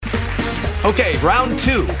Okay, round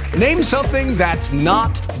two. Name something that's not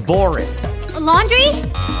boring. A laundry?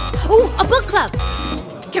 Ooh, a book club.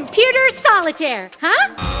 Computer solitaire,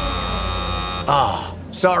 huh? Ah,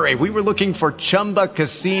 sorry, we were looking for Chumba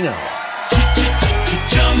Casino.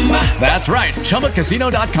 That's right.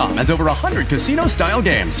 ChumbaCasino.com has over 100 casino-style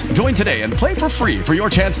games. Join today and play for free for your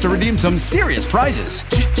chance to redeem some serious prizes.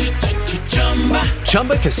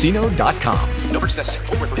 ChumbaCasino.com. No purchase necessary.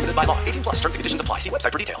 Void where prohibited by law. 18 plus. Terms and conditions apply. See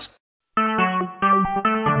website for details.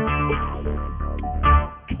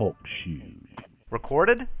 Talk shoes.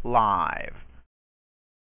 Recorded live.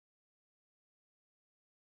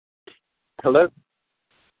 Hello?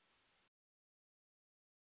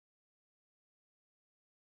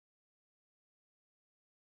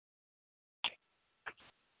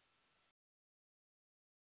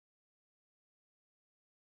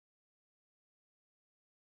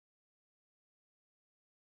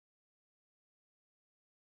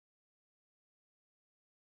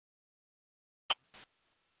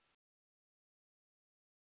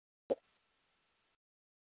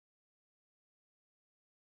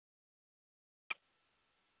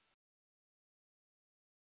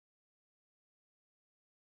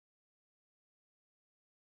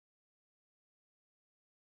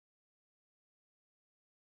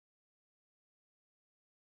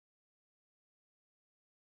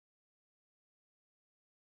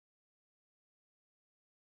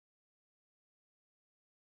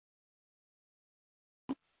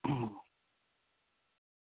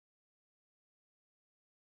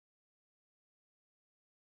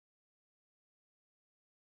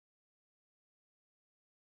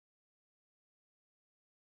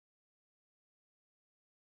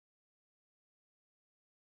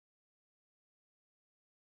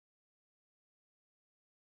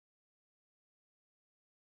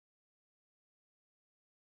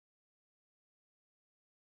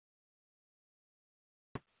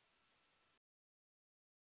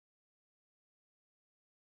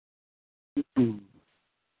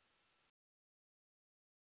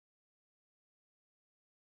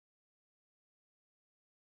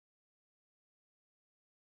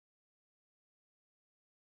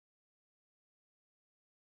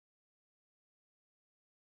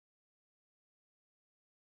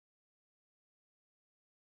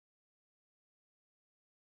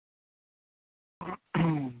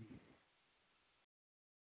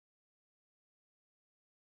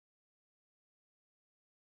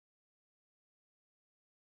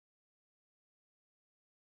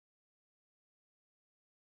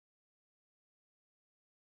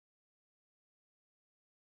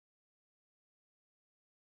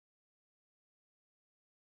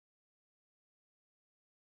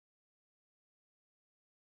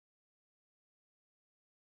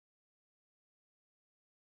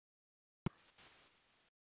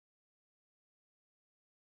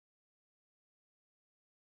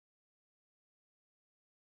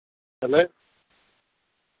 Hello?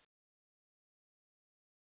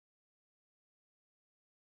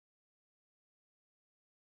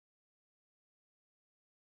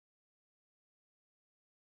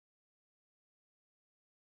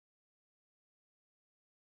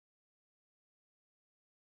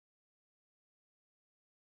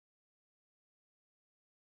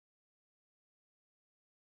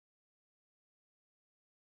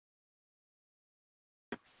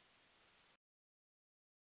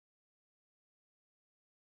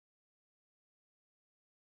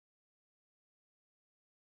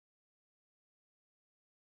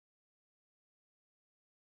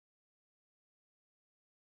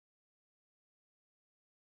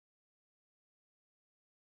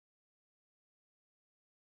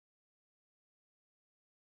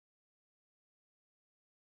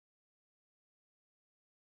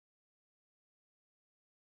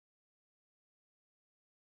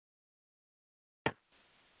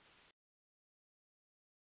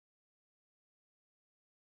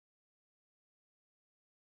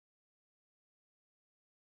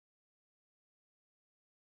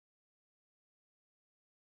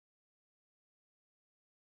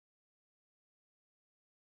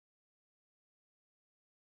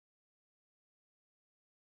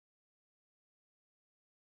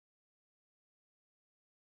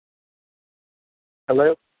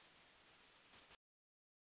 Hello?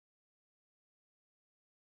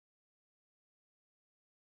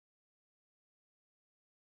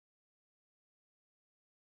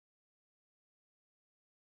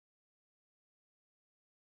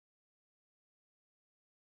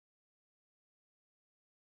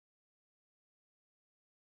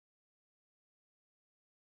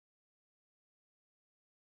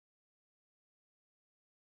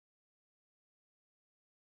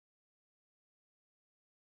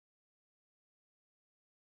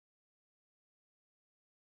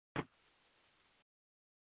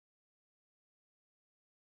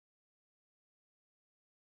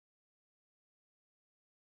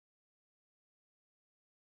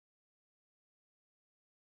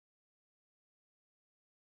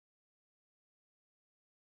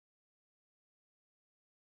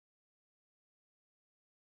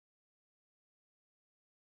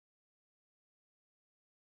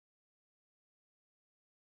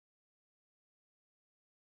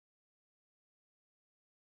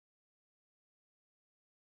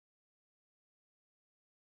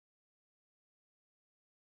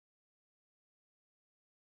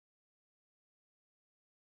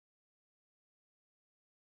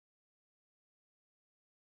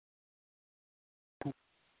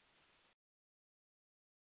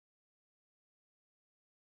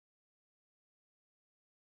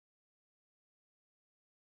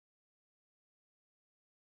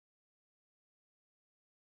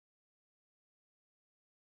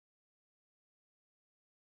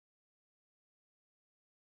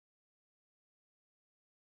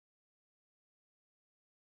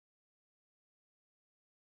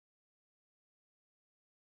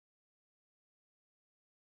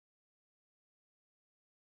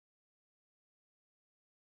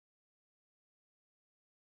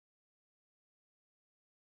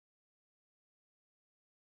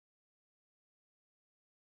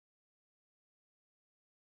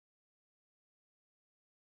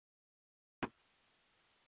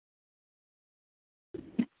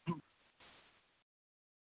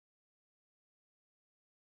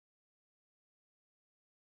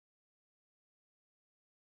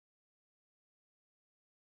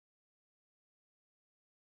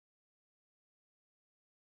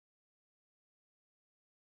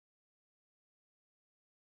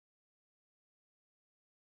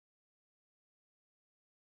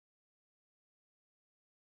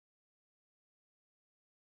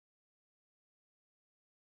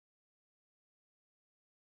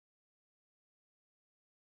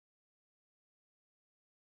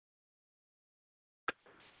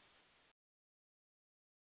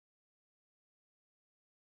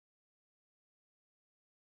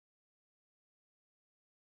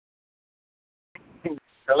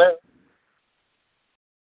 Hello?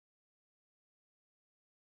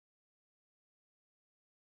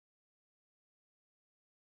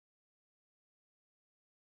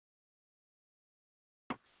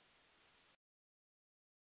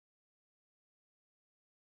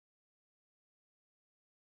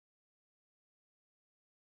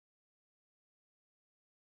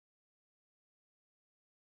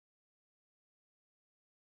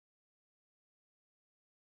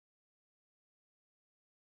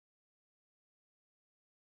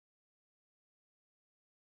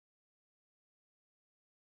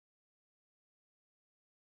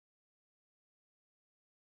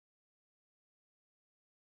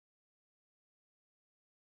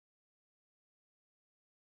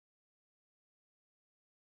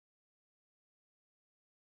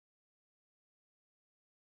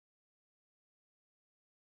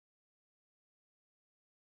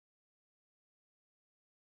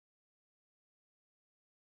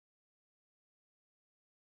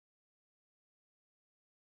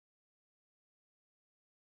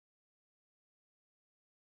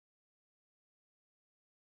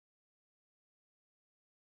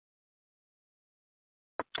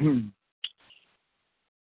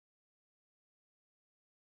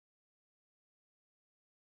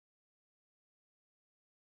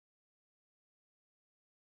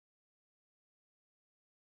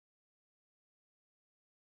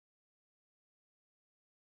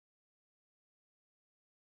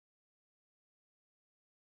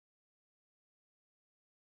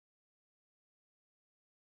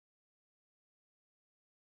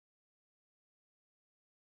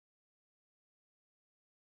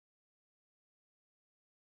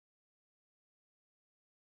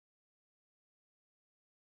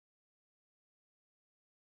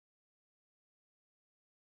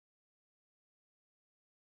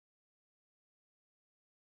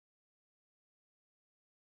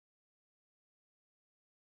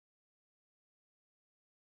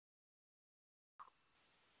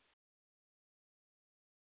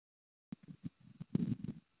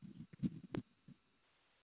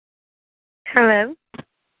 Hello.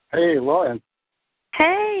 Hey, Lauren.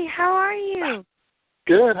 Hey, how are you?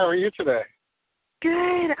 Good. How are you today?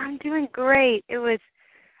 Good. I'm doing great.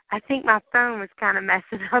 I think my phone was kind of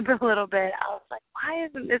messing up a little bit. I was like, why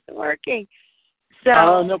isn't this working?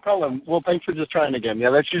 So. No problem. Well, thanks for just trying again. Yeah,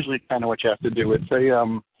 that's usually kind of what you have to do. It's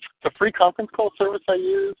a free conference call service I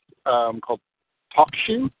use called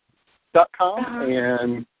TalkShoe.com.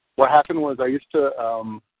 And what happened was I used to,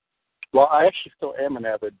 I actually still am an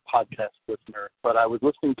avid podcast listener, but I was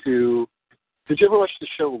listening to, did you ever watch the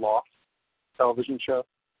show Lost, television show?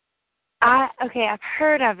 I've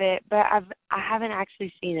heard of it, but I haven't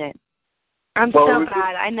actually seen it. I'm so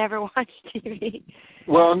bad. I never watched TV.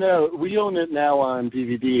 Well, no, we own it now on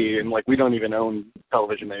DVD, and we don't even own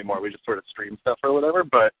television anymore. We just sort of stream stuff or whatever.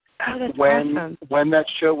 But awesome. When that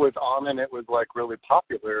show was on and it was really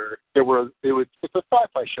popular, it's a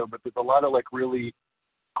sci-fi show, but there's a lot of really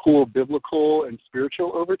cool biblical and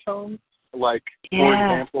spiritual overtones. For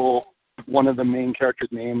example, one of the main characters'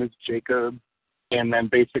 name is Jacob, and then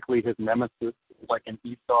basically his nemesis is an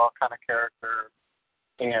Esau kind of character,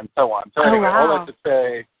 and so on. So anyway, all that to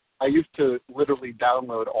say, I used to literally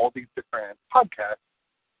download all these different podcasts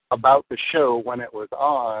about the show when it was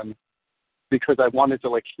on, because I wanted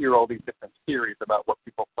to hear all these different theories about what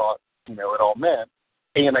people thought it all meant.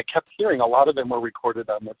 And I kept hearing a lot of them were recorded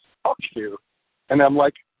on this talk show, and I'm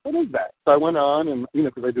like, what is that? So I went on, and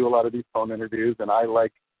because I do a lot of these phone interviews, and I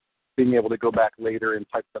like being able to go back later and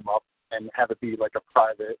type them up and have it be a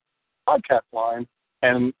private podcast line.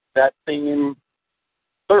 And that same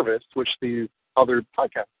service, which these other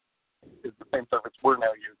podcasts is the same service we're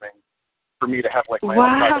now using for me to have my own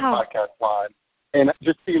private podcast line. And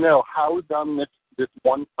just so you know, housed on this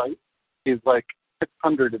one site is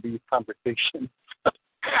 600 of these conversations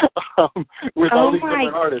with all these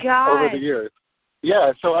different artists over the years.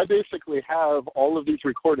 Yeah, so I basically have all of these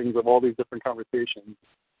recordings of all these different conversations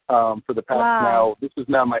for the past now. This is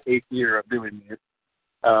now my 8th year of doing these.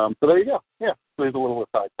 So there you go. Yeah, there's a little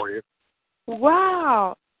aside for you.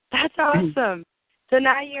 Wow, that's awesome. So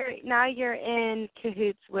now you're in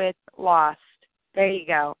cahoots with Lost. There you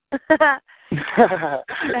go.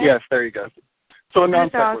 Yes, there you go. So a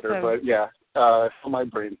non-sequitur, awesome. but yeah, my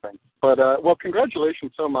brain thing. But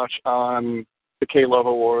congratulations so much on the K-Love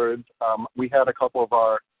Awards. We had a couple of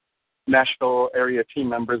our Nashville area team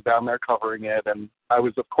members down there covering it, and I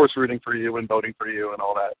was, of course, rooting for you and voting for you and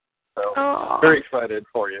all that. So very excited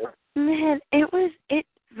for you. Man, it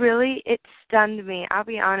really stunned me. I'll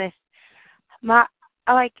be honest.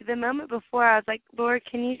 The moment before, I was like, Lord,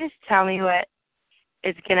 can you just tell me what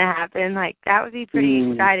it's going to happen. Like, that would be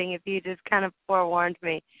pretty exciting if you just kind of forewarned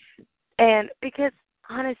me. And because,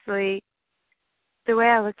 honestly, the way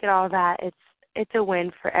I look at all that, it's a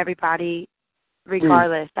win for everybody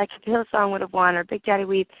regardless. Like, if Hillsong would have won or Big Daddy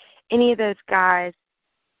Weep, any of those guys,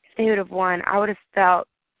 if they would have won, I would have felt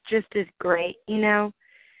just as great, you know?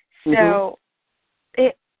 So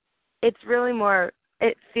it's really more,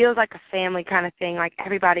 it feels like a family kind of thing, like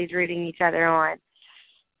everybody's rooting each other on.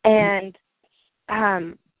 And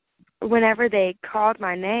whenever they called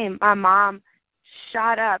my name, my mom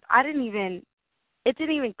shot up. It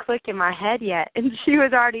didn't even click in my head yet, and she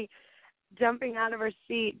was already jumping out of her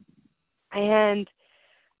seat. And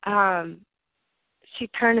she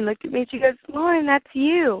turned and looked at me, and she goes, "Lauren, that's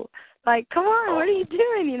you. Like, come on, what are you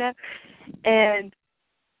doing, you know?" And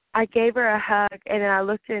I gave her a hug, and then I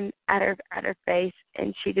looked in at her face,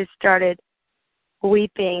 and she just started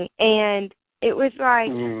weeping. And it was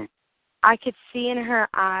like I could see in her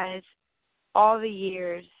eyes all the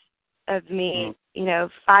years of me, you know,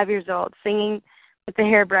 5 years old, singing with the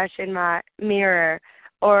hairbrush in my mirror,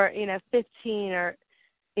 or, 15, or,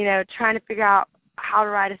 trying to figure out how to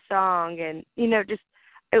write a song. And, just,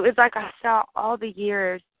 it was like I saw all the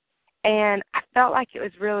years, and I felt like it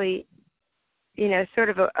was really, sort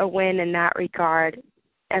of a win in that regard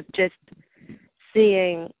of just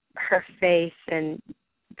seeing her face and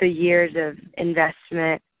the years of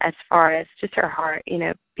investment as far as just her heart,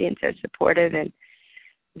 being so supportive. And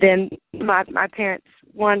then my parents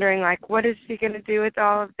wondering, like, what is she going to do with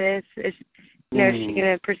all of this? Is she going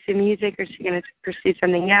to pursue music, or is she going to pursue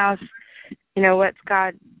something else? What's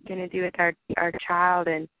God going to do with our child?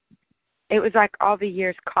 And it was like all the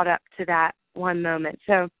years caught up to that one moment.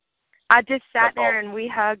 So I just sat there and we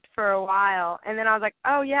hugged for a while, and then I was like,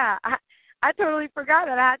 oh, yeah, I totally forgot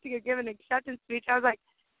that I had to go give an acceptance speech. I was like,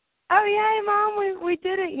 oh, yeah, Mom, we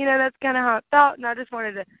did it. That's kind of how it felt, and I just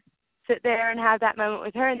wanted to sit there and have that moment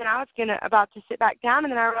with her. And then I was about to sit back down,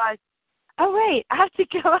 and then I realized, oh, wait, I have to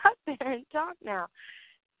go out there and talk now.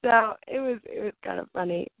 So it was kind of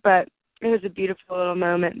funny, but it was a beautiful little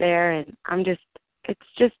moment there, and it's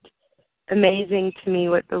just amazing to me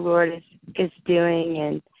what the Lord is doing.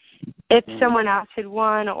 And if someone else had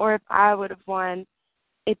won, or if I would have won,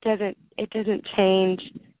 it doesn't change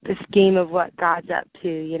the scheme of what God's up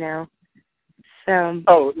to, So.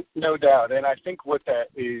 Oh, no doubt. And I think what that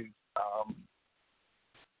is,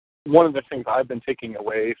 one of the things I've been taking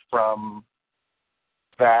away from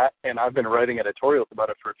that, and I've been writing editorials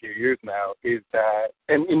about it for a few years now, is that,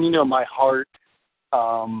 and my heart,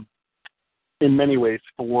 in many ways,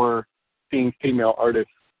 for seeing female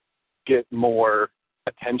artists get more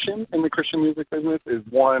attention in the Christian music business is,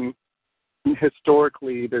 one,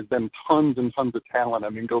 historically there's been tons and tons of talent. I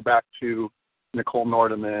mean, go back to Nicole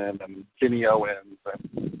Nordeman and Ginny Owens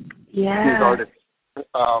and these artists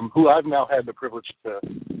who I've now had the privilege to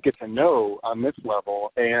get to know on this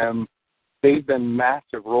level, and they've been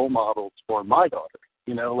massive role models for my daughter,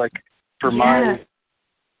 like for my,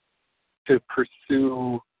 to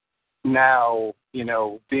pursue now,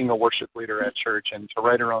 being a worship leader at church and to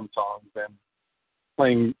write her own songs and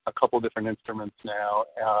playing a couple different instruments now.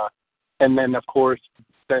 And then, of course,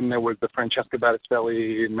 then there was the Francesca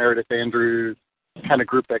Battistelli and Meredith Andrews kind of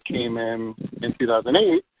group that came in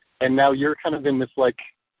 2008. And now you're kind of in this, like,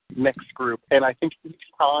 next group. And I think each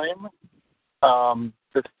time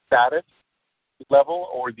the status level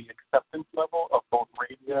or the acceptance level of both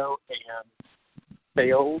radio and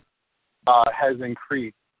sales has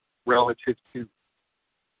increased relative to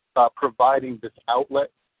providing this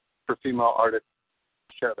outlet for female artists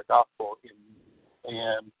to share the gospel.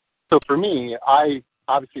 And so for me, I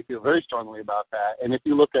obviously feel very strongly about that. And if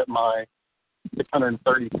you look at my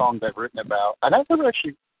 630 songs I've written about, and I've never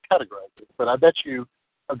actually categorized it, but I bet you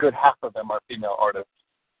a good half of them are female artists,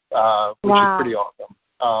 which is pretty awesome.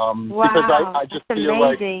 Because I just feel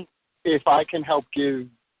like if I can help give,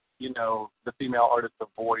 the female artist a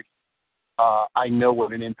voice, I know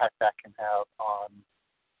what an impact that can have on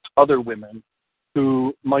other women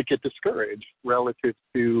who might get discouraged relative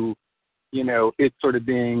to, it sort of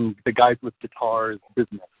being the guys with guitars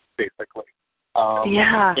business, basically.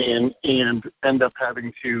 And end up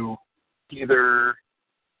having to either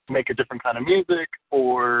make a different kind of music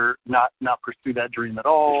or not pursue that dream at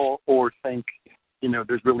all, or think,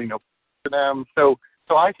 there's really no for them. So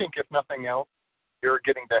I think if nothing else, you're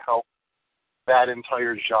getting to help that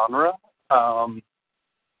entire genre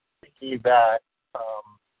see that,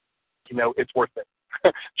 it's worth it.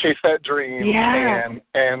 Chase that dream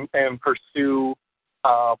and pursue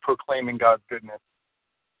proclaiming God's goodness.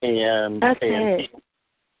 And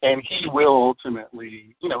he will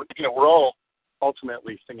ultimately, we're all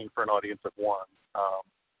ultimately singing for an audience of one.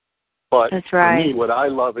 But That's right. for me, what I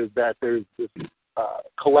love is that there's this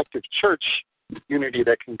collective church unity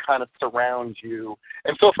that can kind of surround you.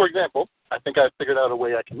 And so, for example, I think I figured out a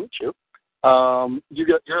way I can meet you. You're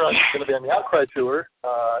going to be on the Outcry tour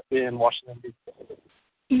in Washington, D.C.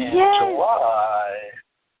 in July.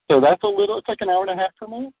 So it's like an hour and a half for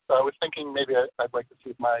me. So I was thinking maybe I'd like to see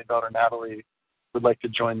if my daughter Natalie would like to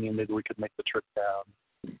join me, and maybe we could make the trip down.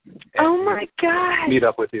 Oh my gosh. Meet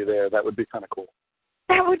up with you there. That would be kind of cool.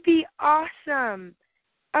 That would be awesome.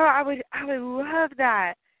 Oh, I would love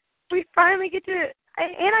that. We finally get to,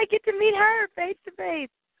 and I get to meet her face to face.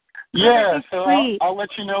 Yeah, so I'll let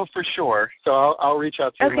you know for sure. So I'll reach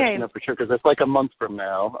out to you and let you know for sure, because it's like a month from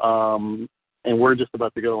now. And we're just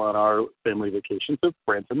about to go on our family vacation to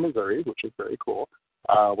Branson, Missouri, which is very cool.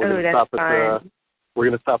 We're going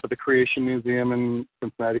to stop at the Creation Museum in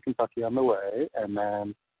Cincinnati, Kentucky on the way, and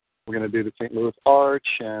then we're going to do the St. Louis Arch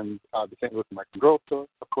and the St. Louis American Girl Store,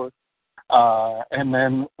 of course. And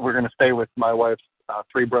then we're going to stay with my wife's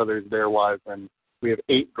 3 brothers, their wives, and we have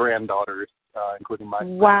 8 granddaughters, including my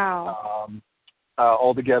son. Wow.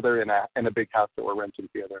 All together in a big house that we're renting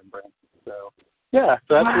together in Branson. So, yeah,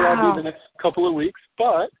 so that's where I'll be the next couple of weeks.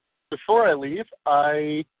 But before I leave,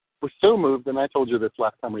 I was so moved, and I told you this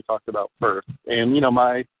last time we talked about First. And,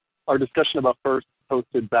 our discussion about First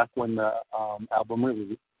posted back when the album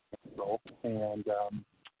released. And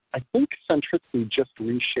I think Centricity just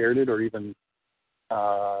reshared it, or even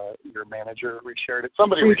your manager reshared it.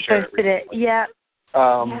 Somebody reshared it. Yeah.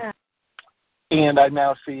 And I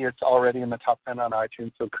now see it's already in the top 10 on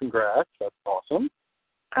iTunes, so congrats. That's awesome.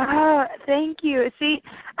 Oh, thank you. See,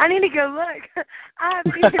 I need to go look. I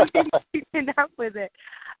haven't even been keeping up with it.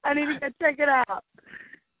 I need to go check it out.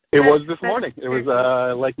 It was this morning. It was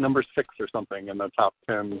like number 6 or something in the top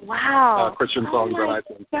 10 Christian songs on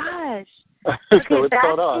iTunes. Gosh. So it's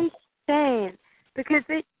caught on. Insane. Because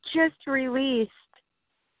it just released.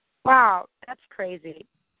 Wow, that's crazy.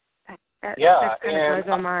 That kind of blows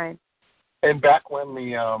my mind. And back when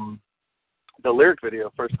the lyric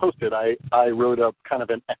video first posted, I wrote up kind of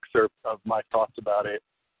an excerpt of my thoughts about it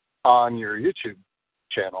on your YouTube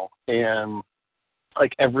channel. And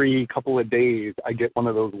like every couple of days, I get one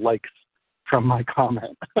of those likes from my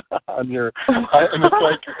comment on your, and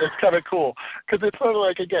it's kind of cool because it's sort of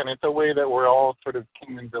like, again, it's a way that we're all sort of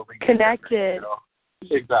kingdom building. Connected.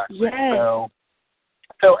 Exactly. Yes.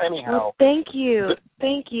 So anyhow. Well, thank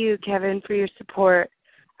you, Kevin, for your support.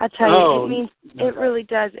 I tell you, it really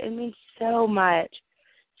does. It means so much.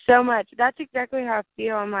 So much. That's exactly how I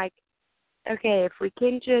feel. I'm like, okay, if we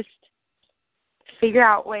can just figure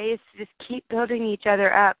out ways to just keep building each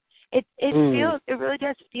other up. It really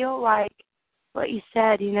does feel like what you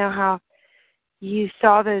said, how you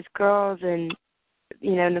saw those girls and,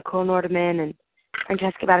 Nicole Nordeman and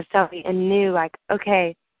Francesca Battistelli and knew like,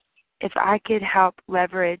 okay, if I could help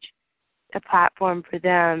leverage a platform for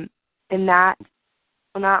them, then that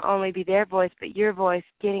will not only be their voice, but your voice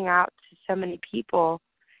getting out to so many people.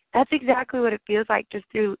 That's exactly what it feels like, just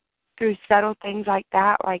through subtle things like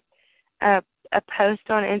that, like a post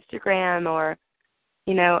on Instagram or,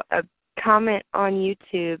 a comment on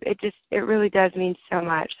YouTube. It really does mean so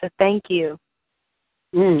much. So thank you.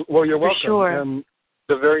 Well, you're welcome. For sure.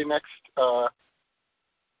 The very next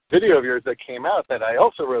video of yours that came out that I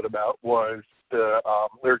also wrote about was the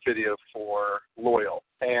lyric video for Loyal.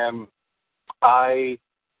 And I,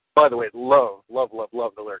 by the way, love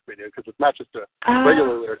the lyric video because it's not just a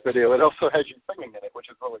regular lyric video. It also has you singing in it, which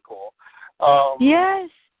is really cool. Yes.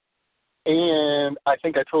 And I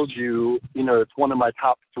think I told you, it's one of my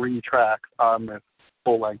top 3 tracks on this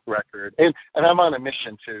full-length record. And I'm on a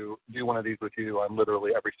mission to do one of these with you on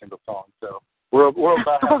literally every single song. So we're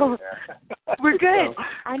about halfway there. We're good. So.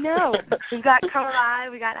 I know. We've got Come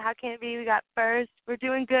Alive, we got How Can It Be, we got First. We're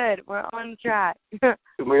doing good. We're on track.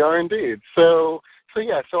 We are indeed. So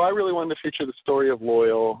I really wanted to feature the story of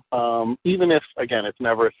Loyal. Even if, again, it's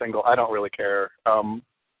never a single, I don't really care.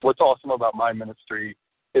 What's awesome about my ministry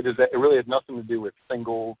is that it really has nothing to do with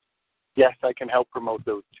singles. Yes, I can help promote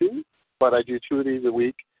those too, but I do 2 of these a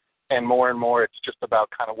week, and more it's just about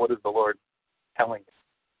kind of what is the Lord telling me,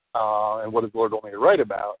 and what does the Lord want me to write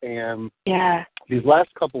about. And these last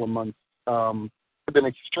couple of months have been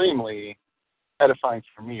extremely edifying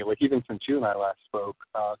for me, like even since you and I last spoke,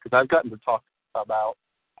 because I've gotten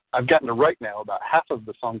to write now about half of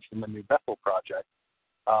the songs from the new Bethel project.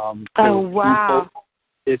 Wow.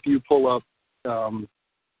 If you pull up,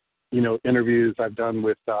 interviews I've done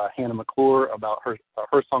with Hannah McClure about her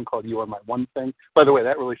song called You Are My One Thing. By the way,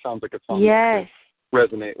 that really sounds like a song that I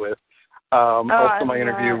resonate with. Also my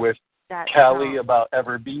interview with Callie about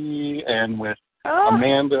Ever Be, and with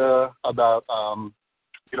Amanda about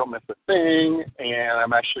You Don't Miss a Thing, and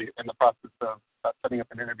I'm actually in the process of setting up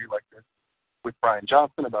an interview like this with Brian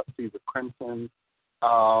Johnson about Seas of Crimson.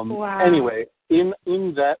 Wow. Anyway, in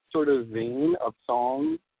that sort of vein of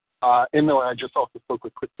songs, and then I just also spoke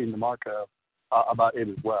with Christine DeMarco about it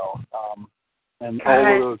as well. And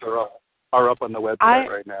all of those are up on the website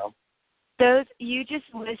right now. Those you just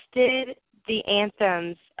listed the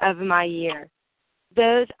anthems of my year.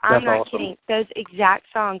 Those, I'm not kidding, those exact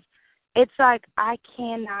songs. It's like I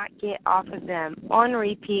cannot get off of them on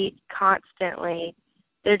repeat constantly.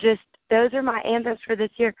 They're just, those are my anthems for this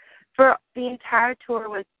year. For the entire tour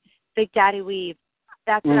with Big Daddy Weave,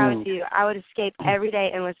 that's what I would do. I would escape every day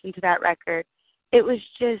and listen to that record. It was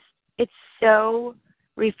just, it's so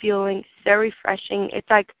refueling, so refreshing. It's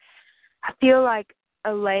like, I feel like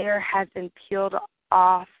a layer has been peeled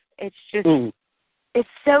off. It's just, it's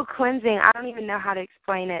so cleansing. I don't even know how to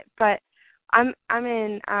explain it. But I'm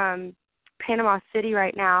in Panama City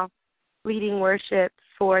right now, leading worship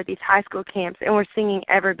for these high school camps, and we're singing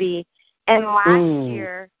Ever Be. And last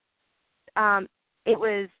year, it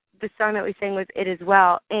was the song that we sang was It As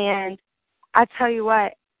Well. And I tell you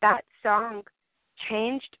what, that song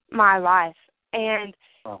changed my life. And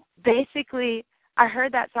basically, I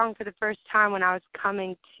heard that song for the first time when I was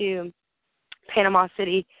coming to Panama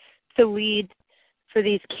City to lead for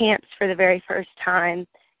these camps for the very first time.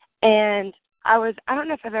 And I don't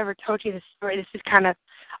know if I've ever told you this story. This is kind of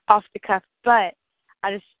off the cuff, but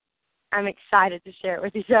I'm excited to share it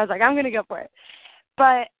with you. So I was like, I'm going to go for it.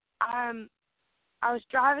 But I was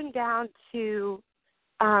driving down to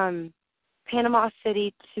Panama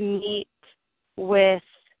City to meet with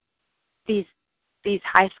these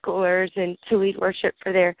high schoolers and to lead worship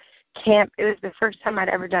for their camp. It was the first time I'd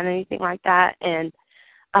ever done anything like that. And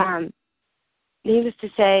needless to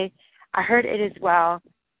say, I heard It As Well.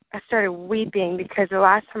 I started weeping because the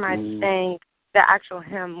last time I sang the actual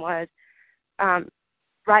hymn was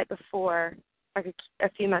right before, like a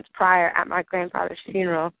few months prior, at my grandfather's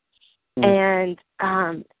funeral. And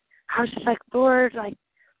I was just like, Lord, like,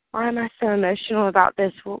 why am I so emotional about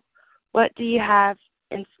this? What do you have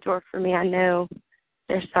in store for me? I know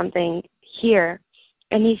there's something here.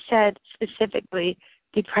 And he said specifically,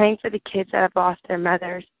 be praying for the kids that have lost their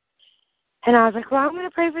mothers. And I was like, well, I'm going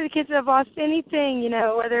to pray for the kids that have lost anything,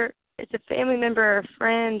 whether it's a family member or a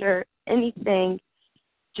friend or anything,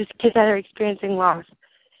 just kids that are experiencing loss.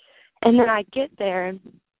 And then I get there, and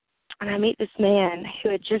I meet this man who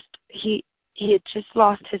had just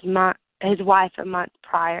lost his wife a month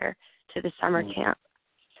prior to the summer camp.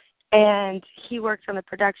 And he works on the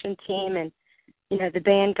production team, and, the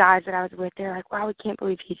band guys that I was with, they're like, wow, we can't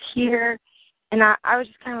believe he's here. And I was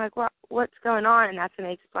just kind of like, what's going on? And that's when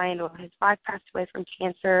they explained, well, his wife passed away from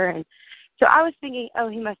cancer. And so I was thinking, oh,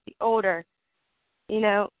 he must be older,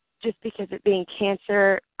 just because it being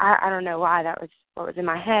cancer. I don't know why that was what was in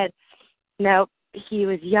my head. No, he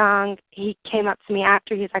was young. He came up to me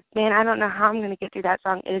after. He's like, man, I don't know how I'm going to get through that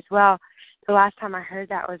song It As Well. The last time I heard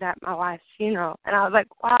that was at my wife's funeral. And I was like,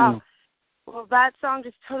 wow. Well, that song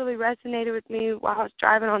just totally resonated with me while I was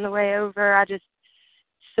driving on the way over. I just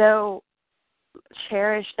so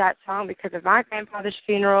cherished that song because of my grandfather's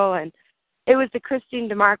funeral, and it was the Christine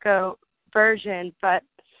DeMarco version. But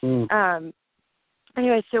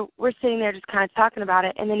anyway, so we're sitting there just kind of talking about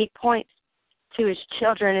it, and then he points to his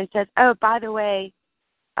children and says, oh, by the way,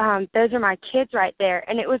 those are my kids right there.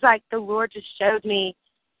 And it was like the Lord just showed me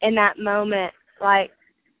in that moment, like,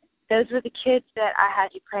 those were the kids that I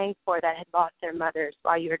had you praying for that had lost their mothers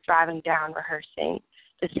while you were driving down rehearsing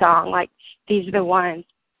the song. Like, these are the ones.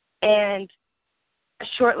 And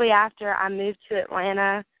shortly after, I moved to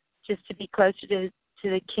Atlanta just to be closer to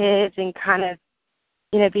the kids and kind of,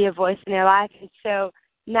 be a voice in their life. And so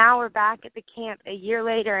now we're back at the camp a year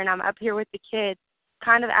later, and I'm up here with the kids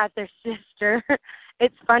kind of as their sister.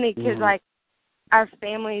 It's funny because, like, our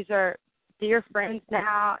families are dear friends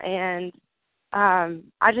now, and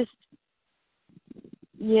I just,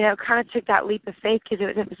 kind of took that leap of faith because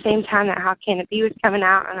it was at the same time that How Can It Be was coming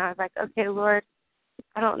out, and I was like, okay, Lord,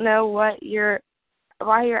 I don't know why you're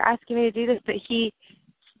asking me to do this, but he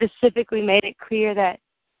specifically made it clear that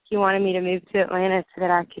he wanted me to move to Atlanta so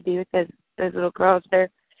that I could be with those little girls.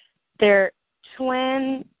 They're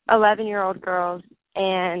twin 11-year-old girls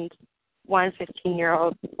and one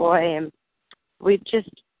 15-year-old boy, and we've just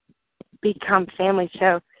become family.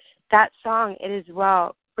 So that song, It As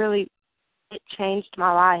Well, really, it changed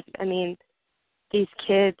my life. I mean, these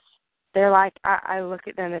kids, they're like, I look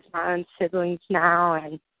at them as my own siblings now,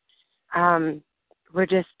 and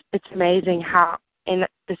it's amazing how in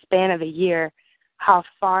the span of a year, how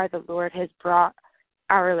far the Lord has brought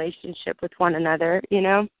our relationship with one another, you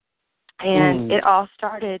know? And it all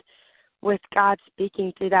started with God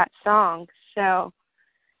speaking through that song. So,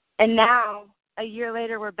 and now, a year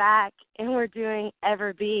later, we're back, and we're doing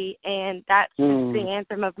Ever Be, and that's just the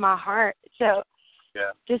anthem of my heart. So,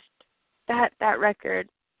 just that record,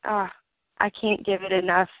 I can't give it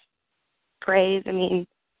enough praise. I mean,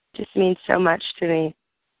 just means so much to me.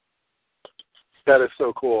 That is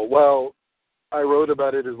so cool. Well, I wrote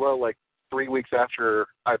about it as well, like 3 weeks after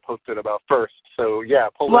I posted about First. So, yeah,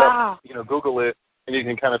 pull it up, Google it, and you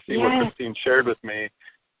can kind of see what Christine shared with me.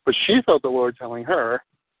 But she felt the Lord telling her,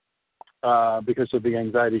 because of the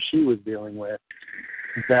anxiety she was dealing with,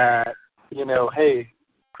 that, hey,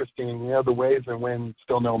 Christine, the waves and winds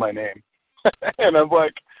still know my name. And I'm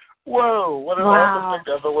like, whoa, what an awesome thing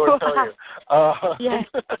to have the Lord tell you. Yes.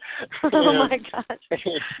 Oh, my gosh.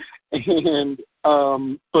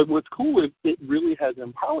 And, but what's cool is it really has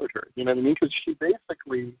empowered her, you know what I mean? Because she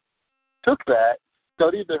basically took that,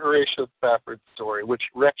 studied the Horatio Spafford story, which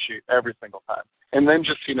wrecks you every single time. And then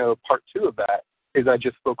just, part 2 of that is I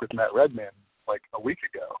just spoke with Matt Redman like a week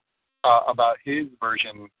ago about his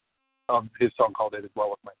version of his song called It Is Well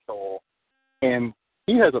With My Soul. And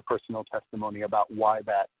he has a personal testimony about why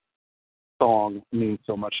that song means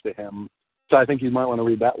so much to him. So I think you might want to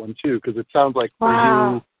read that one too, because it sounds like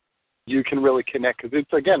for you can really connect, because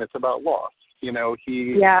it's about loss. He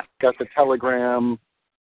got the telegram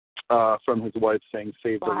from his wife saying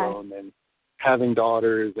saved alone, and having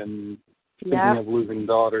daughters, and thinking of losing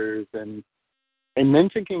daughters, and then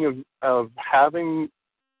thinking of having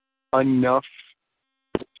enough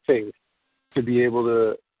faith to be able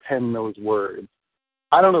to pen those words.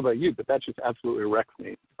 I don't know about you, but that just absolutely wrecks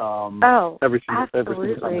me. Every single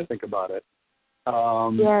time I think about it.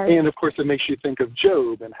 And, of course, it makes you think of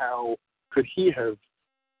Job and how could he have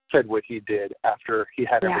said what he did after he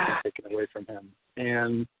had everything taken away from him.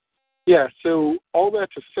 And, so all that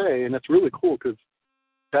to say, and it's really cool because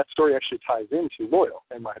that story actually ties into Loyal,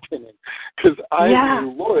 in my opinion, because I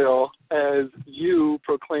view Loyal as you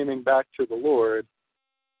proclaiming back to the Lord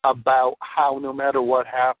about how no matter what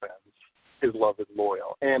happens, his love is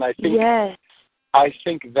loyal. And I think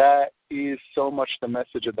that is so much the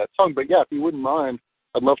message of that song. But, if you wouldn't mind,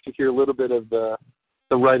 I'd love to hear a little bit of the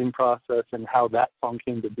writing process and how that song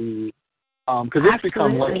came to be. Because it's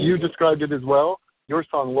become, like you described it as well, your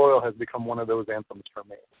song Loyal has become one of those anthems for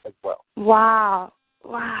me as well. Wow.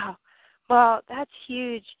 Well, that's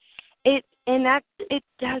huge. It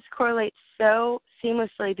does correlate so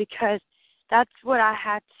seamlessly, because that's what I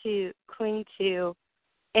had to cling to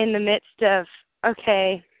in the midst of,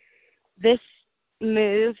 this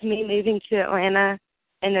move, me moving to Atlanta,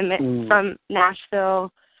 in the midst from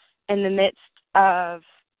Nashville, in the midst of,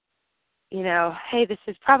 hey, this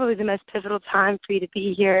is probably the most pivotal time for you to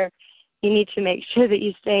be here. You need to make sure that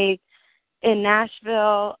you stay in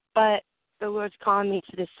Nashville, but the Lord's calling me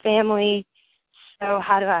to this family, so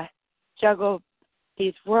how do I juggle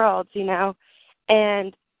these worlds,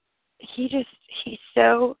 And he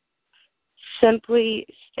so simply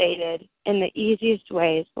stated in the easiest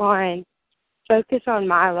ways, Lauren, focus on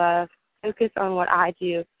my love, focus on what I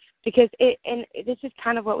do, because this is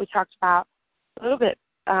kind of what we talked about a little bit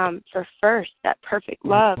for First, that perfect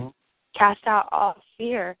love, cast out all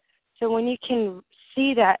fear. So when you can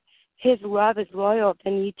see that his love is loyal,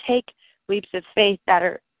 then you take leaps of faith that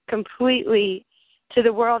are completely, to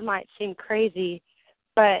the world, might seem crazy,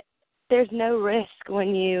 but there's no risk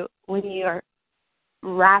when you are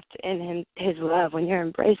wrapped in his love, when you're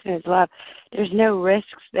embracing his love. There's no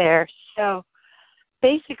risks there. So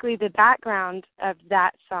basically the background of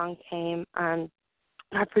that song came,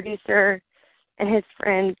 my producer and his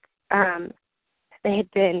friend, they had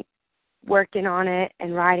been working on it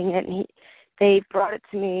and writing it, and they brought it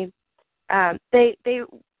to me.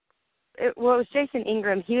 It was Jason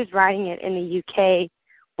Ingram. He was writing it in the UK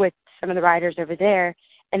with some of the writers over there,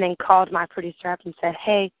 and then called my producer up and said,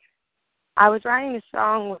 hey, I was writing this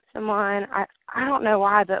song with someone. I don't know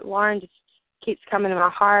why, but Lauren just keeps coming to my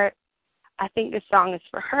heart. I think this song is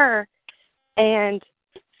for her. And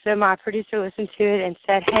so my producer listened to it and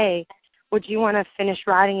said, hey, would you want to finish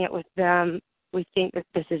writing it with them? We think that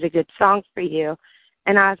this is a good song for you.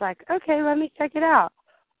 And I was like, okay, let me check it out.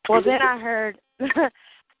 Well, then I heard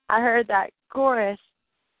that chorus,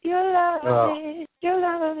 your love is, your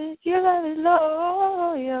love is, your love is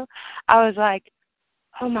loyal. I was like,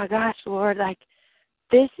 oh my gosh, Lord, like,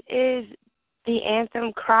 this is the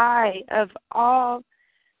anthem cry of all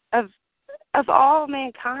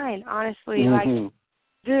mankind, honestly. Like,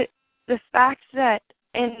 the fact that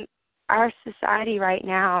in our society right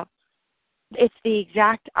now, it's the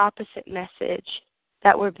exact opposite message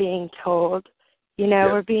that we're being told.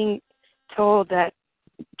 we're being told that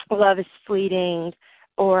love is fleeting,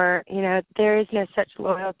 or, there is no such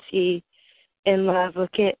loyalty in love.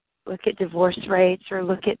 Look at divorce rates, or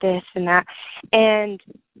look at this and that. And,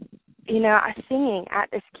 I was singing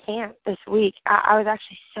at this camp this week. I was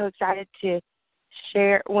actually so excited to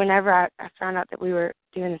share. Whenever I found out that we were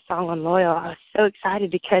doing a song on loyal, I was so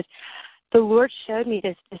excited because the Lord showed me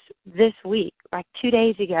this week, like 2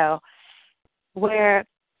 days ago, where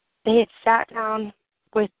they had sat down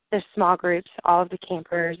with their small groups, all of the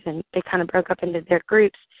campers, and they kind of broke up into their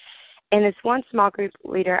groups. And this one small group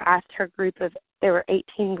leader asked her group there were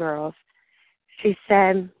 18 girls. She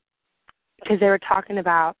said, because they were talking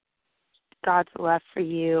about God's love for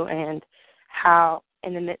you and how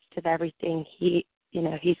in the midst of everything, he's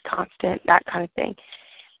constant, that kind of thing.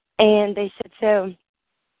 And they said, so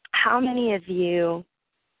how many of you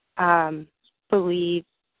believe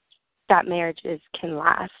that marriages can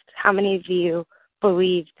last? How many of you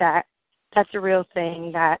believe that that's a real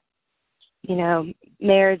thing, that,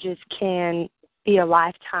 marriages can be a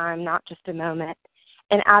lifetime, not just a moment?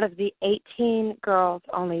 And out of the 18 girls,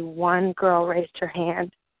 only one girl raised her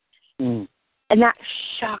hand. Mm. And that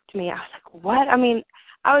shocked me. I was like, what? I mean,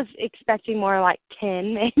 I was expecting more like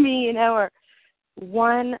 10 maybe, or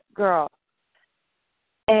one girl.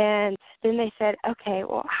 And then they said, okay,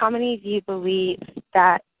 well, how many of you believe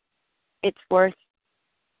that it's worth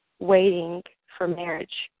waiting for marriage?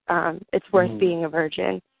 It's worth being a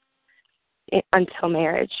virgin until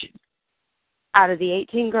marriage. Out of the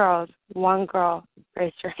 18 girls, one girl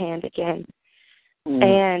raised her hand again.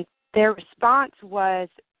 And their response was,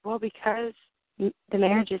 well, because the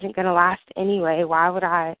marriage isn't going to last anyway, why would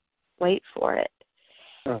I wait for it?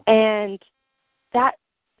 Oh. And that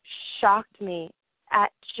shocked me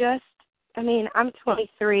I'm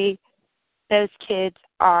 23. Those kids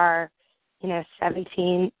are,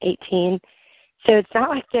 17, 18. So it's not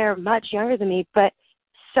like they're much younger than me, but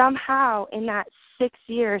somehow in that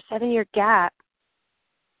 7-year gap,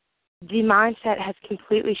 the mindset has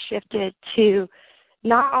completely shifted to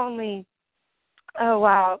not only, oh,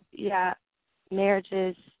 wow, yeah,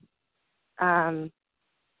 marriages,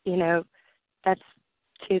 that's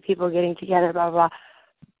two people getting together, blah, blah,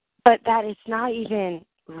 but that it's not even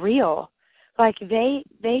real. Like they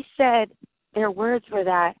said, their words were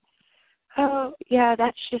that, oh, yeah,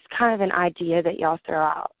 that's just kind of an idea that y'all throw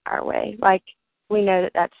out our way. Like, we know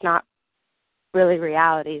that that's not really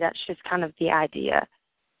reality. That's just kind of the idea.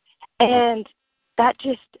 And that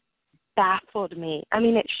just baffled me. I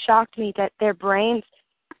mean, it shocked me that their brains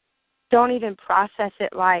don't even process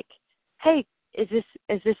it like, hey, is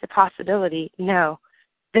this a possibility? No.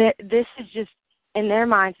 This is just, in their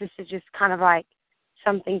minds, this is just kind of like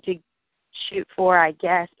something to shoot for, I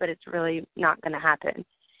guess, but it's really not going to happen.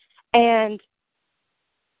 And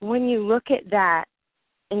when you look at that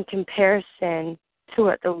in comparison to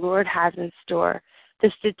what the Lord has in store,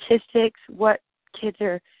 the statistics, what kids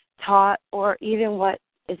are taught, or even what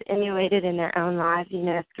is emulated in their own lives,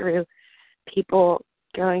 through people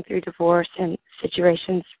going through divorce and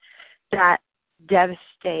situations that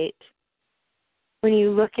devastate. When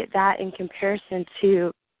you look at that in comparison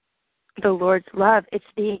to the Lord's love, it's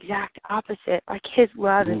the exact opposite. Like His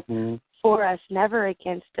love is for us, never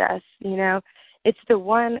against us. It's the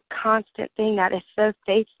one constant thing that is so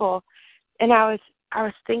faithful. And I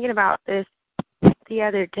was thinking about this the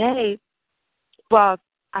other day. Well,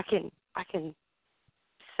 I can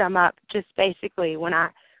sum up just basically when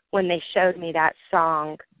they showed me that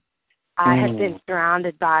song. I had been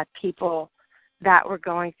surrounded by people that were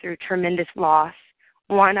going through tremendous loss.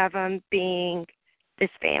 One of them being this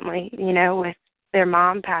family, with their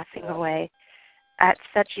mom passing away at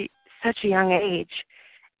such a young age.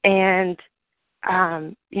 And,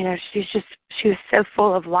 she was so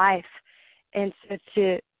full of life. And so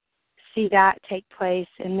to see that take place,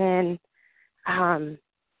 and then,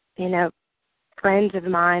 friends of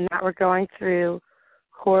mine that were going through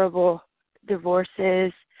horrible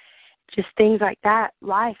divorces, just things like that,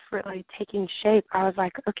 life really taking shape. I was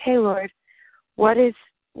like, okay, Lord, what is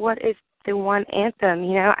the one anthem,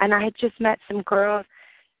 And I had just met some girls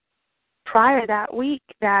prior that week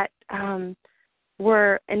that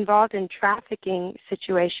were involved in trafficking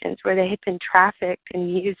situations where they had been trafficked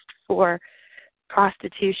and used for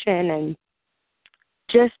prostitution, and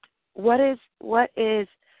just what is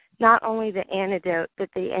not only the antidote, but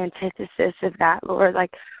the antithesis of that, Lord.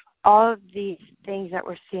 Like all of these things that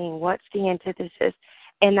we're seeing, what's the antithesis?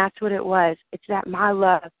 And that's what it was. It's that my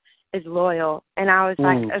love is loyal. And I was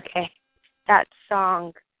like, okay, that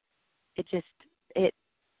song, it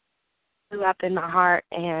blew up in my heart.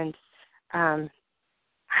 And I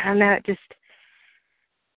don't know,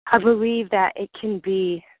 I believe that it can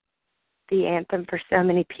be the anthem for so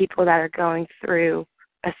many people that are going through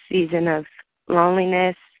a season of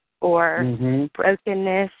loneliness or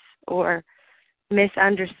brokenness or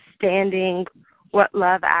misunderstanding what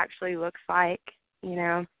love actually looks like, you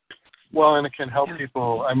know. Well, and it can help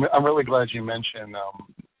people. I'm really glad you mentioned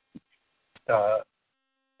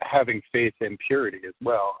having faith in purity as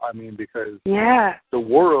well. I mean, because the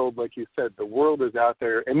world, like you said, the world is out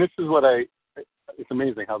there, and this is what it's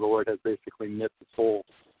amazing how the Lord has basically knit this whole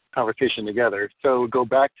conversation together. So go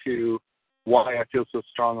back to why I feel so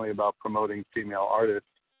strongly about promoting female artists.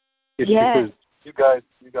 It's because you guys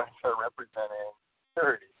are representing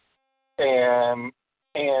purity.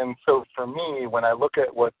 And so for me, when I look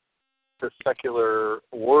at what the secular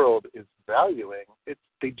world is valuing,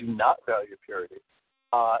 they do not value purity.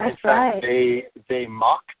 In fact, they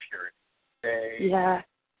mock purity.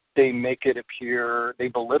 They make it appear, they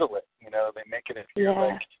belittle it. You know, they make it appear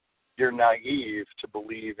like you're naive to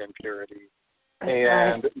believe in purity.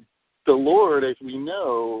 And the Lord, as we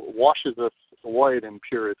know, washes us white and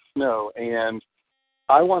pure as snow. And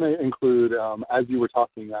I want to include, as you were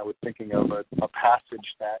talking, I was thinking of a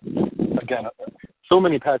passage that, again, so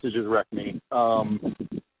many passages wreck me.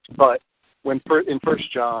 But in 1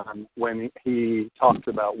 John, when he talks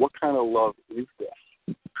about what kind of love is this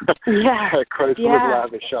that Christ would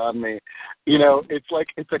lavish on me, you know, it's like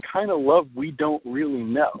it's a kind of love we don't really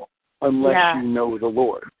know unless you know the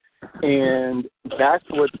Lord. And that's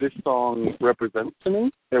what this song represents to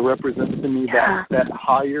me. It represents to me that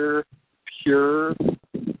higher, pure,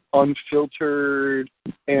 unfiltered,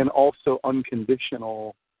 and also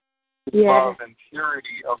unconditional love and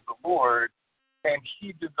purity of the Lord. And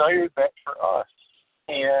he desires that for us.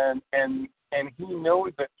 And he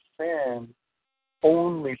knows that sin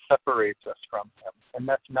only separates us from him. And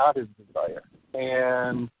that's not his desire.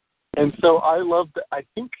 And so I love that. I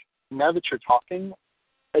think now that you're talking,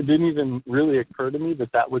 it didn't even really occur to me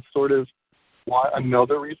that was sort of why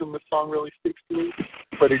another reason this song really speaks to me.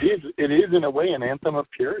 But it is in a way an anthem of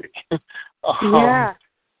purity.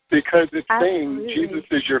 Because it's saying Jesus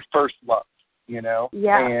is your first love, you know?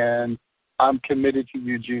 And I'm committed to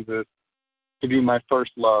you, Jesus, to be my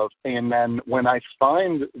first love. And then when I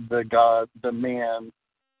find the man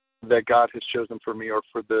that God has chosen for me, or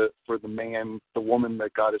for the woman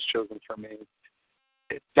that God has chosen for me,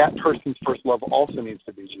 that person's first love also needs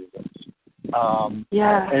to be Jesus.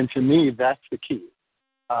 And to me, that's the key.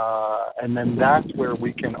 And then that's where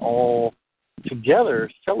we can all together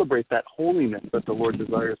celebrate that holiness that the Lord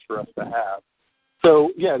desires for us to have.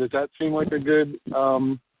 So, does that seem like a good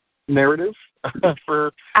narrative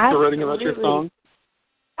for writing about your song?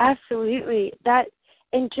 Absolutely.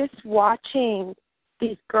 And just watching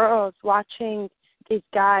these girls, watching these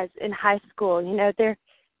guys in high school, you know, they're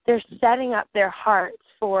setting up their hearts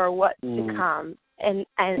for what's to come, and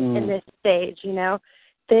in this stage, you know,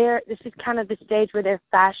 this is kind of the stage where they're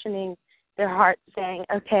fashioning their hearts, saying,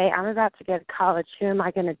 okay, I'm about to go to college. Who am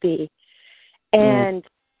I going to be? And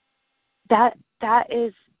that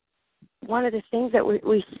is one of the things that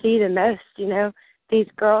we see the most. You know, these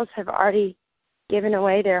girls have already given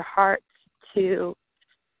away their hearts to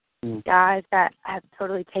guys that have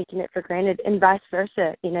totally taken it for granted, and vice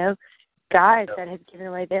versa. You know, guys that have given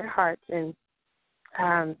away their hearts, and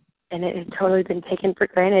it has totally been taken for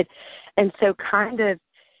granted. And so, kind of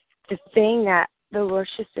the thing that the Lord's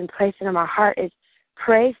just been placing in my heart is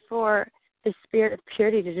pray for the spirit of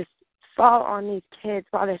purity to just fall on these kids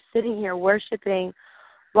while they're sitting here worshiping,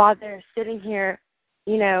 while they're sitting here,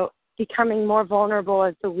 you know, becoming more vulnerable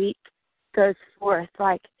as the week goes forth.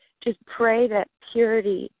 Like, just pray that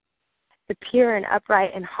purity, the pure and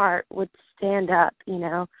upright in heart, would stand up, you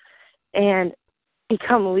know, and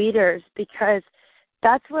become leaders, because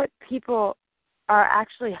that's what people are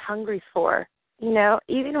actually hungry for, you know,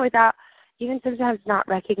 even sometimes not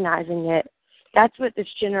recognizing it. That's what this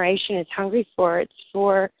generation is hungry for. It's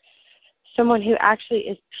for someone who actually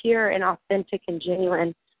is pure and authentic and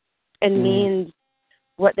genuine and means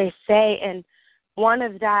what they say. And one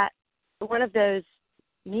of those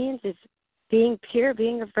means is being pure,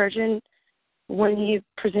 being a virgin when you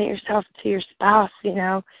present yourself to your spouse, you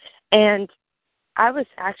know. And I was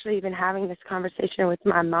actually even having this conversation with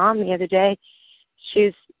my mom the other day. She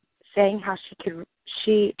was saying how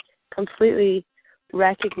she completely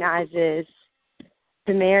recognizes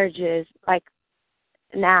the marriages, like,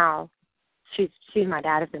 now. She and my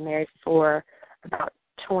dad have been married for about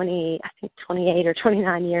 28 or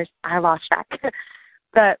 29 years. I lost track.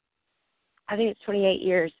 But I think it's 28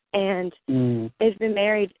 years. And they've been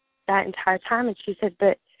married that entire time. And she said,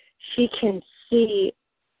 but she can see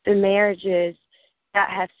the marriages that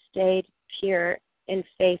have stayed pure and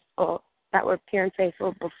faithful, that were pure and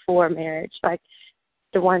faithful before marriage, like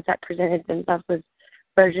the ones that presented themselves as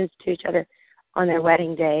virgins to each other on their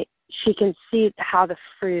wedding day, she can see how the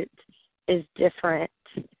fruit is different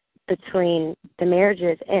between the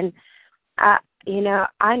marriages. And I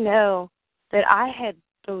know that I had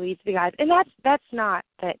believed the guys, and that's not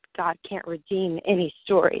that God can't redeem any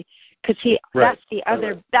story, because Right.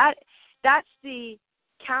 that's the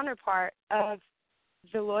counterpart of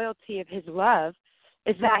the loyalty of his love,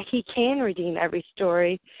 is that he can redeem every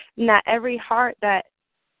story, and that every heart that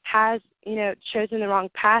has, chosen the wrong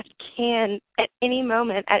path can at any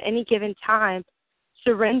moment, at any given time,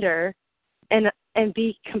 surrender and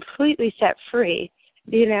be completely set free.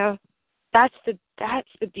 That's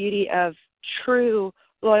the beauty of true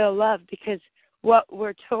loyal love, because what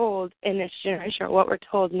we're told in this generation, or what we're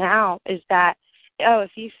told now, is that,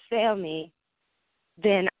 if you fail me,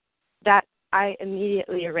 then that I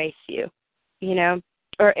immediately erase you,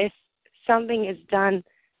 or if something is done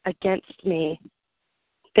against me,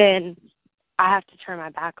 then I have to turn my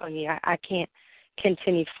back on you. I can't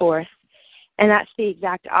continue forth. And that's the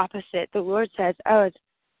exact opposite. The Lord says,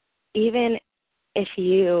 even if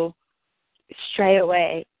you stray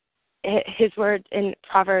away, his word in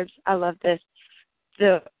Proverbs, I love this,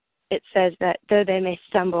 it says that though they may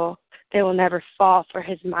stumble, they will never fall, for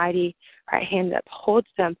his mighty right hand upholds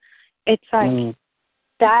them. It's like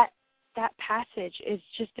that passage is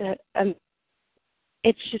just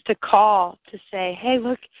it's just a call to say, hey,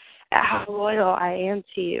 look at how loyal I am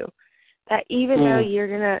to you. That even though you're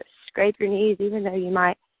going to scrape your knees, even though you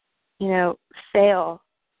might, fail,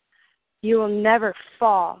 you will never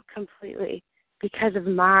fall completely because of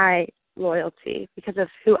my loyalty, because of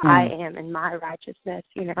who I am and my righteousness,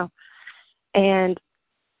 And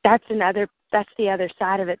that's the other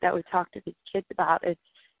side of it that we talk to these kids about, is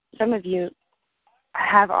some of you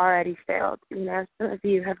have already failed, some of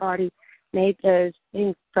you have already made those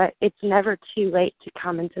things, but it's never too late to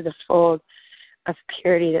come into the fold of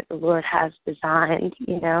purity that the Lord has designed,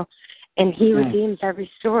 and he redeems every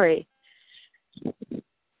story.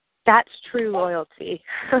 That's true loyalty.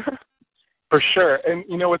 For sure. And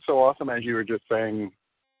what's so awesome, as you were just saying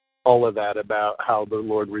all of that about how the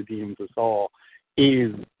Lord redeems us all,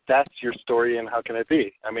 is that's your story, and how can it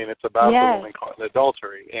be? I mean, it's about the woman caught in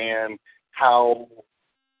adultery, and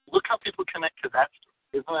look how people connect to that story.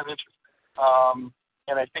 Isn't that interesting?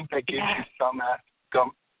 And I think that gives you some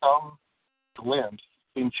glimpse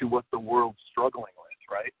into what the world's struggling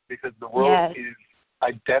with, right? Because the world is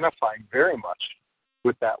identifying very much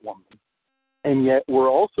with that woman. And yet we're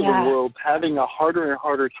also, the world, having a harder and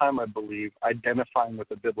harder time, I believe, identifying with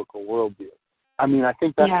the biblical worldview. I mean, I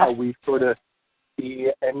think that's how we sort of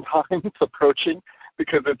see end times approaching,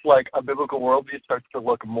 because it's like a biblical worldview starts to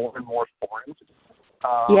look more and more foreign.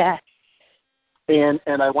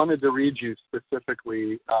 And I wanted to read you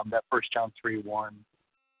specifically that 1 John 3:1,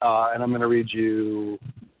 and I'm going to read you,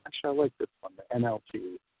 actually I like this one, the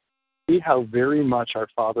NLT. See how very much our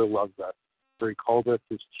Father loves us, for he calls us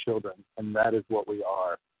his children, and that is what we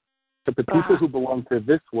are. But the people who belong to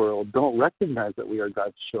this world don't recognize that we are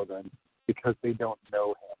God's children because they don't know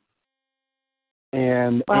him.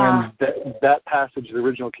 And that passage, the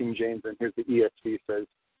original King James, and here's the ESV, says,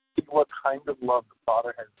 see what kind of love the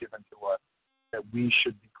Father has given to us, that we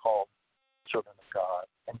should be called children of God.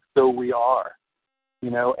 And so we are,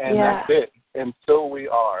 and that's it. And so we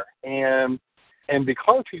are. And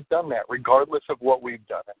because he's done that, regardless of what we've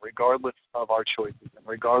done, and regardless of our choices, and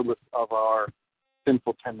regardless of our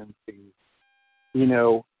sinful tendencies,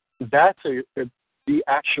 that's the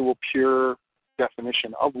actual pure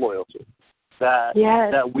definition of loyalty.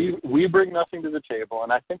 That we bring nothing to the table.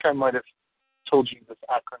 And I think I might have told you this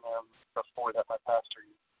acronym before that my pastor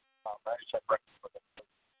used. I just had breakfast with him.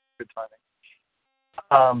 Good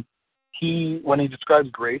timing. When he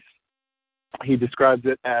describes grace, he describes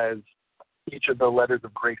it as each of the letters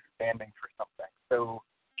of grace standing for something. So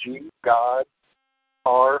G, God;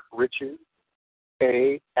 R, riches;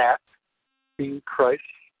 A, act; C, Christ;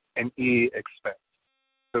 and E, expense.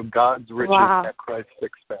 So God's riches at Christ's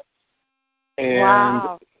expense.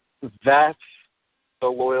 And that's the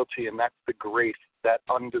loyalty, and that's the grace, that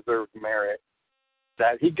undeserved merit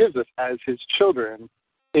that he gives us as his children.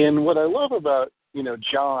 And what I love about,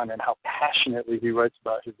 John, and how passionately he writes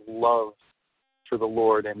about his love for the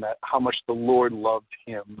Lord, and that how much the Lord loved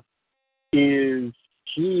him, is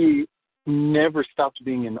he never stopped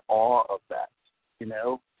being in awe of that.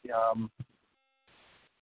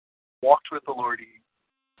 Walked with the Lord. He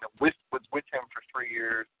was with him for 3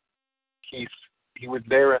 years. He was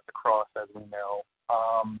there at the cross, as we know.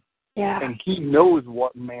 And he knows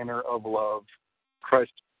what manner of love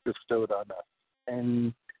Christ bestowed on us.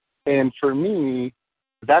 And for me,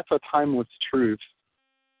 that's a timeless truth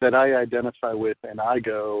that I identify with, and I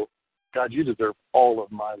go, God, you deserve all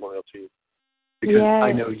of my loyalty, because Yes.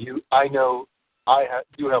 I know you. I know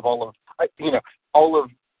you have all of, all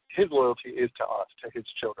of His loyalty is to us, to His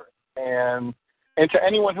children, and to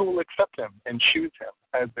anyone who will accept Him and choose Him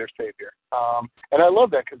as their Savior. And I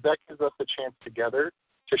love that, because that gives us a chance together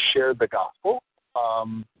to share the gospel,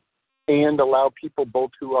 and allow people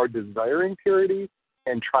both who are desiring purity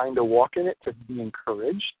and trying to walk in it to be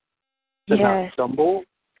encouraged, to not stumble,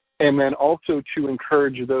 and then also to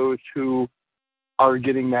encourage those who are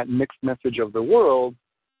getting that mixed message of the world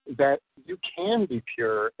that you can be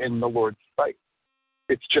pure in the Lord's sight.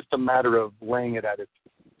 It's just a matter of laying it at His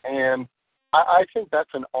feet. And I think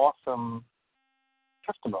that's an awesome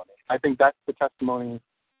testimony. I think that's the testimony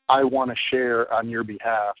I want to share on your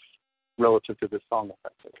behalf relative to this song, if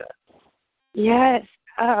that's okay. Yes.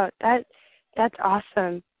 Oh, that's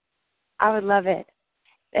awesome. I would love it.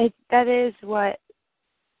 That is what,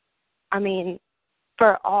 I mean,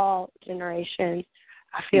 for all generations,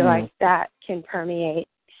 I feel like that can permeate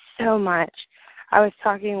so much. I was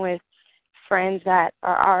talking with friends that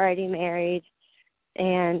are already married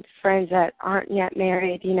and friends that aren't yet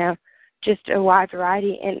married, just a wide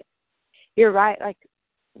variety. And you're right, like,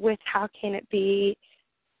 with how can it be,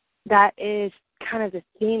 that is kind of the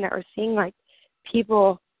theme that we're seeing, like,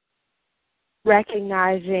 people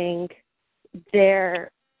recognizing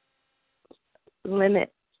their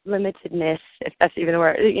limitedness, if that's even a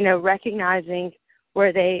word, recognizing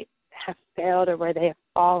where they have failed or where they have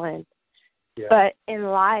fallen. Yeah. But in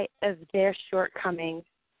light of their shortcomings,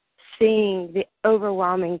 seeing the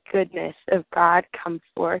overwhelming goodness of God come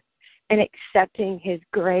forth and accepting His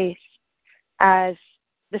grace as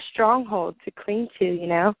the stronghold to cling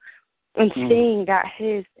to, and seeing that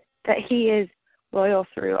He is loyal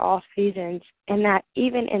through all seasons, and that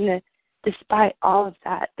even despite all of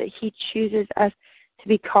that He chooses us to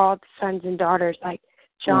be called sons and daughters, like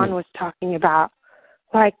John was talking about,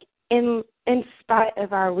 like in spite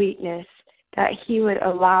of our weakness, that He would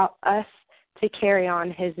allow us to carry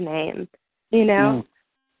on His name,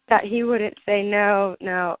 that He wouldn't say, no,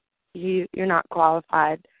 you're not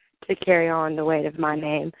qualified to carry on the weight of my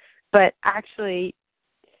name, but actually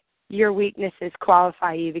your weaknesses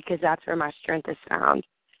qualify you, because that's where my strength is found.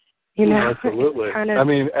 Absolutely. I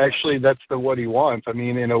mean, actually, that's what He wants. I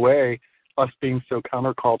mean, in a way, us being so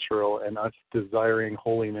countercultural and us desiring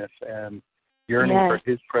holiness and yearning for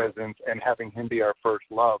His presence and having Him be our first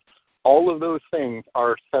love, all of those things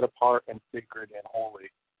are set apart and sacred and holy.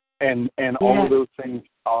 And all of those things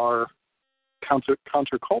are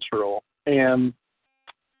countercultural. And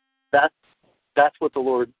that's what the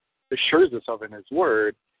Lord assures us of in His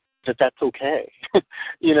Word, that's okay.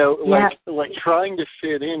 Like trying to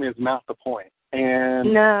fit in is not the point.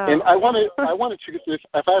 And I wanted to, if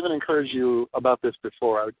I haven't encouraged you about this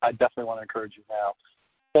before, I definitely want to encourage you now.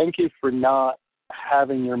 Thank you for not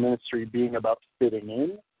having your ministry being about fitting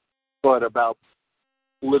in, but about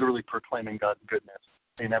literally proclaiming God's goodness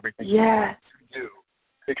in everything you do.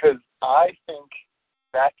 Because I think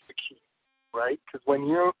that's the key, right? Because when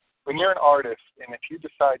you're an artist, and if you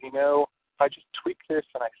decide, if I just tweak this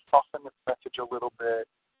and I soften this message a little bit,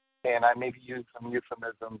 and I maybe use some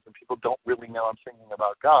euphemisms, and people don't really know I'm singing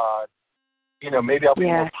about God, maybe I'll be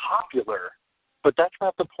more popular. But that's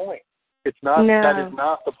not the point. It's not. No. That is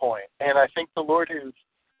not the point. And I think the Lord is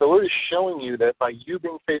showing you that by you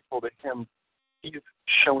being faithful to Him, He's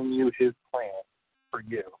showing you His plan for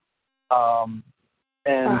you.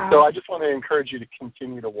 So I just want to encourage you to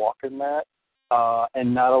continue to walk in that,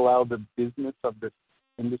 and not allow the business of this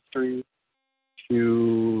industry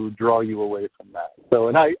to draw you away from that. So,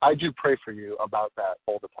 and I do pray for you about that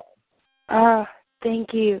all the time. Oh,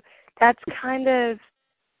 thank you. That's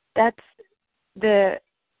the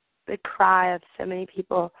cry of so many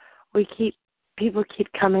people. People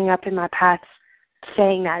keep coming up in my path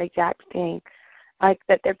saying that exact thing, like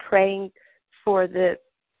that they're praying for the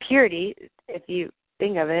purity, if you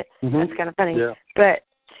think of it. That's kind of funny. Yeah. But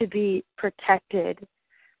to be protected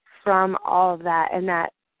from all of that, and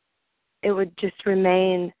that it would just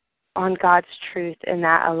remain on God's truth and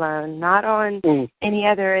that alone, not on any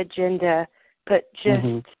other agenda, but just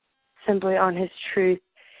simply on His truth.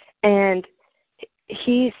 And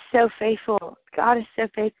He's so faithful. God is so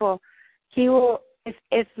faithful. He will,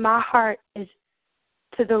 if my heart is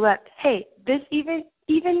to the left, hey, this even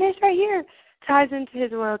this right here ties into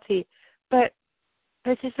His loyalty. But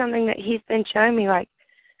this is something that He's been showing me, like,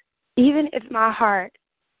 even if my heart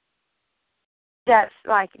that's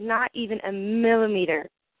like not even a millimeter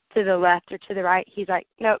to the left or to the right, He's like,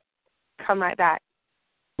 nope, come right back.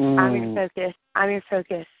 I'm your focus. I'm your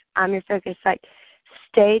focus. I'm your focus. Like,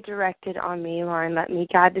 stay directed on me, Lauren. Let me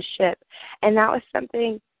guide the ship. And that was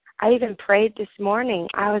something I even prayed this morning.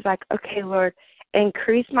 I was like, okay, Lord,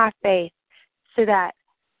 increase my faith so that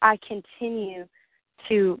I continue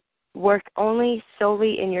to work only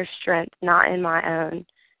solely in your strength, not in my own.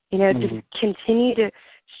 You know, just continue to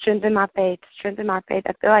strengthen my faith, strengthen my faith.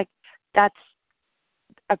 I feel like that's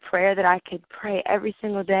a prayer that I could pray every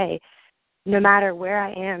single day, no matter where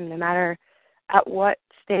I am, no matter at what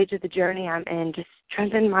stage of the journey I'm in. Just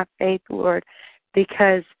strengthen my faith, Lord,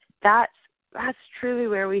 because that's truly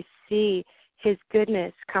where we see his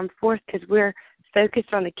goodness come forth, because we're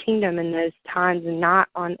focused on the kingdom in those times and not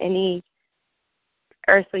on any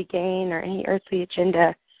earthly gain or any earthly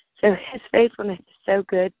agenda. So his faithfulness is so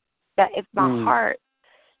good that if my heart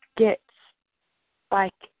gets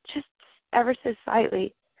like just ever so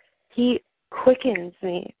slightly, he quickens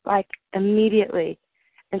me like immediately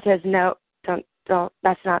and says, no, don't,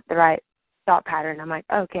 that's not the right thought pattern. I'm like,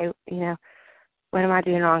 okay, you know, what am I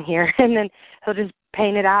doing wrong here? And then he'll just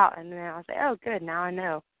paint it out, and then I'll say, oh, good, now I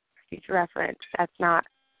know. Future reference. That's not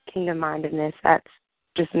kingdom-mindedness. That's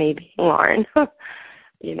just me being Lauren,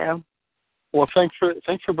 you know. Well, thanks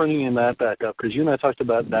for bringing in that back up, because you and I talked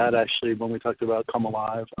about that actually when we talked about Come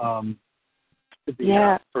Alive.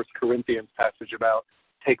 The 1 Corinthians passage about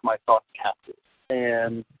take my thoughts captive,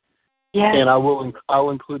 and I'll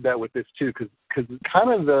include that with this too, because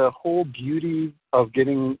kind of the whole beauty of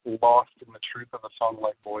getting lost in the truth of a song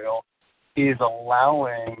like Loyal is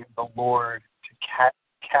allowing the Lord to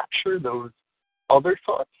capture those other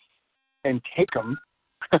thoughts and take them,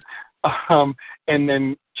 and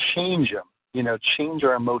then change them. You know, change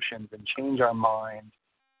our emotions and change our mind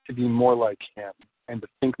to be more like him and to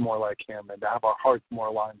think more like him and to have our hearts more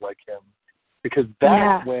aligned like him. Because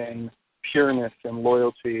that's when pureness and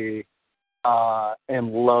loyalty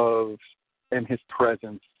and love and his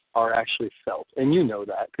presence are actually felt. And you know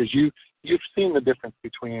that because you've seen the difference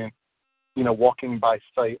between, you know, walking by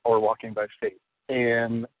sight or walking by faith.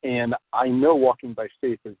 And I know walking by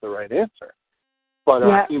faith is the right answer. But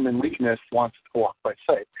our human weakness wants to walk by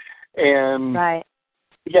sight. And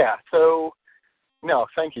so no,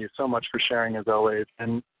 thank you so much for sharing as always.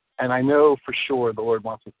 And I know for sure the Lord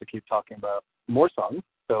wants us to keep talking about more songs,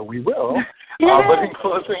 so we will. But in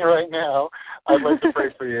closing right now, I'd like to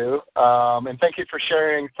pray for you. And thank you for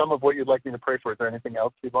sharing some of what you'd like me to pray for. Is there anything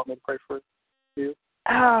else you'd want me to pray for you?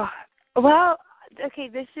 Oh, well, okay,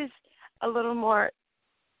 this is a little more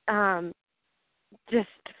just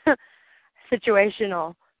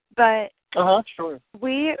situational, but sure.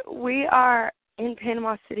 We are in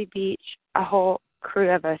Panama City Beach, a whole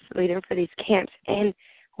crew of us leading for these camps, and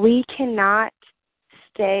we cannot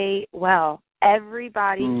stay well.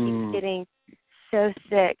 Everybody keeps getting so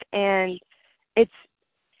sick, and it's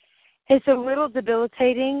a little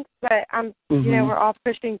debilitating, but you know, we're all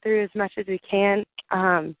pushing through as much as we can.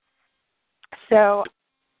 So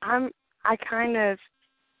I kind of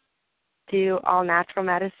do all natural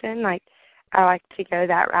medicine, like I like to go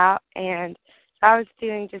that route, and I was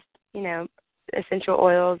doing just, you know, essential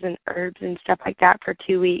oils and herbs and stuff like that for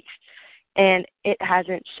 2 weeks, and it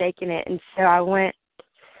hasn't shaken it. And so I went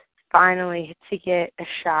finally to get a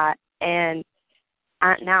shot, and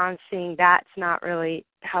now I'm seeing that's not really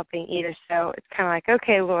helping either. So it's kind of like,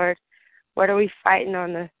 okay, Lord, what are we fighting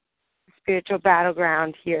on the spiritual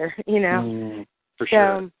battleground here, you know? For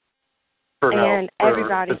sure. And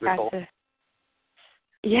everybody's got to.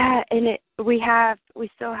 Yeah, and we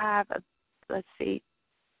still have, let's see,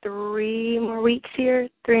 3 more weeks here,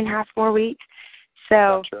 3.5 more weeks.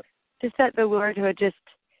 So just that the Lord would just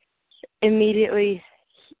immediately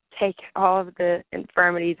take all of the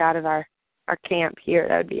infirmities out of our camp here.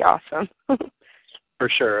 That would be awesome. For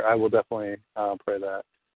sure. I will definitely pray that.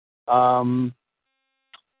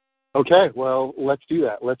 Okay, well, let's do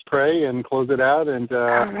that. Let's pray and close it out, and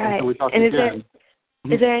until we talk again.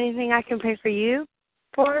 Is there anything I can pray for you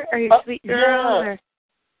for? Are you a sweet girl? Or?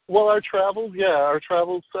 Well, our travels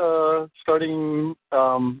starting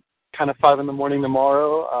kind of 5 a.m.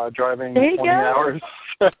 tomorrow, driving 20 hours.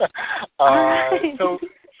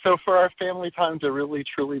 So for our family time to really,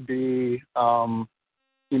 truly be,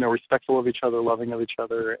 you know, respectful of each other, loving of each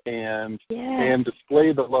other, and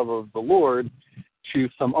display the love of the Lord to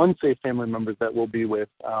some unsafe family members that we'll be with.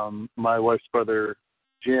 My wife's brother,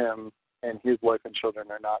 Jim, and his wife and children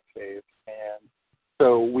are not saved. And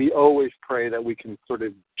so we always pray that we can sort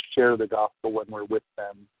of share the gospel when we're with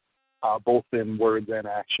them, both in words and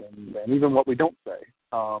actions, and even what we don't say.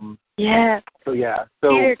 So Peter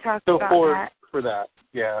talked about that. For that,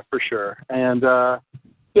 yeah, for sure. And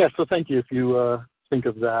so thank you. If you think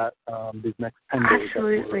of that these next 10 days.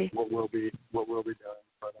 Absolutely. What we'll be doing.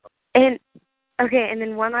 But, and okay, and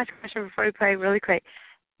then one last question before we play, really quick.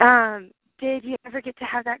 Did you ever get to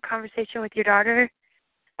have that conversation with your daughter?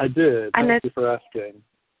 I did. Thank you for asking.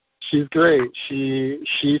 She's great.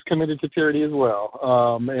 She's committed to purity as well.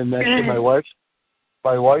 And actually,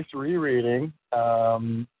 my wife's rereading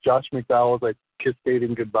Josh McDowell's like Kiss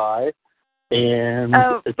Dating Goodbye, and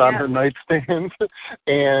it's on her nightstand.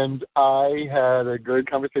 And I had a good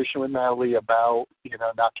conversation with Natalie about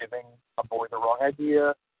not giving a boy the wrong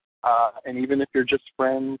idea, and even if you're just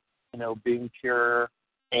friends, being pure.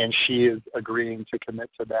 And she is agreeing to commit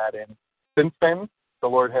to that. And since then, the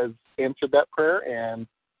Lord has answered that prayer, and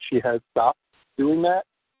she has stopped doing that.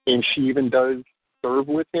 And she even does serve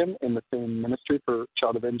with him in the same ministry for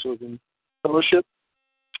Child Evangelism Fellowship.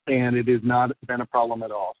 And it has not been a problem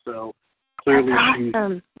at all. So clearly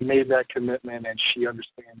she's made that commitment, and she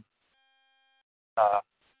understands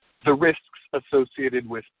the risks associated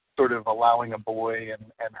with sort of allowing a boy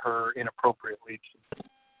and her inappropriately to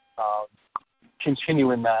continue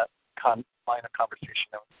in that line of conversation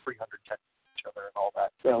that was 300 texts each other and all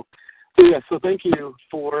that. So thank you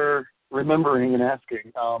for remembering and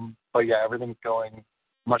asking. But yeah, everything's going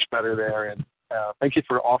much better there, and thank you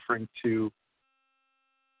for offering to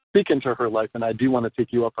speak into her life. And I do want to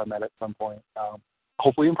take you up on that at some point,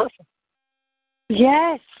 hopefully in person.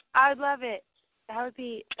 Yes, I'd love it. That'd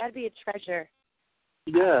be a treasure.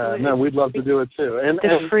 Yeah, no, we'd love to do it too.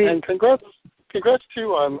 And congrats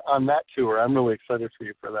too on that tour. I'm really excited for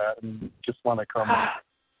you for that, and just want to come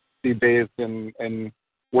be bathed in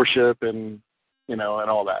worship and and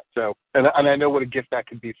all that. So and I know what a gift that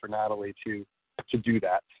could be for Natalie to do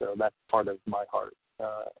that. So that's part of my heart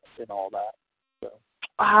in all that. So.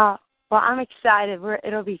 Wow. Well, I'm excited.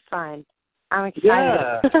 It'll be fun. I'm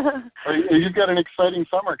excited. Yeah. You've got an exciting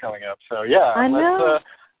summer coming up. So yeah. I know.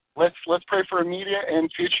 Let's pray for immediate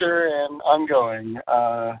and future and ongoing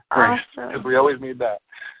grace, because we always need that.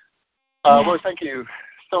 Lord, thank you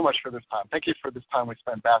so much for this time. Thank you for this time we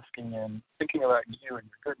spent basking in, thinking about you and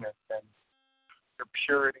your goodness and your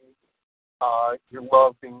purity, your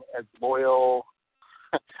love being as loyal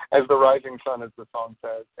as the rising sun, as the song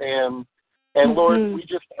says. And Lord, we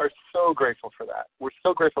just are so grateful for that. We're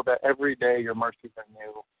so grateful that every day your mercies are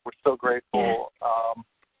new. We're so grateful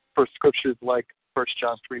for scriptures like 1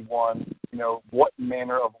 John 3:1, what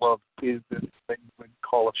manner of love is this that you would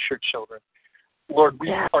call us your children? Lord,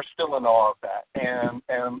 we are still in awe of that.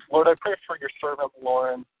 And Lord, I pray for your servant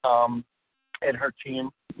Lauren and her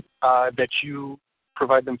team, that you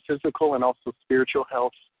provide them physical and also spiritual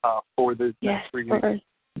health for the next 3 weeks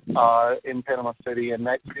in Panama City, and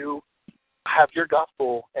that you have your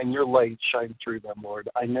gospel and your light shine through them, Lord.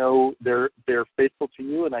 I know they're faithful to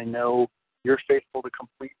you, and I know you're faithful to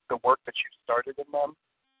complete the work that you started in them.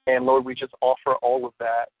 And, Lord, we just offer all of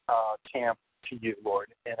that camp to you, Lord,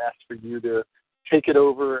 and ask for you to take it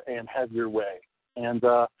over and have your way. And,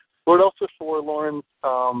 Lord, also for Lauren's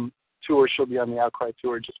tour, she'll be on the Outcry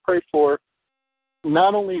tour, just pray for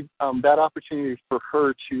not only that opportunity for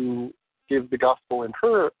her to give the gospel in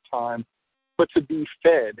her time, but to be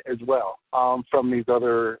fed as well from these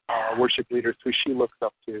other worship leaders who she looks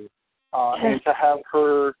up to, and to have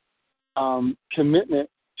her commitment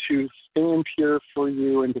to stand pure for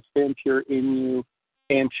you and to stand pure in you,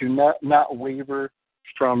 and to not waver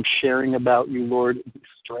from sharing about you, Lord, be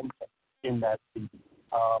strengthened in that season.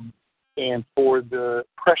 And for the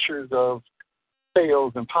pressures of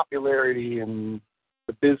sales and popularity and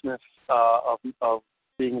the business of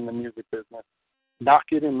being in the music business, not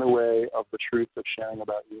get in the way of the truth of sharing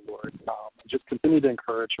about you, Lord. Just continue to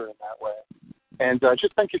encourage her in that way. And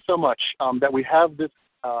just thank you so much that we have this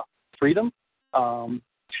freedom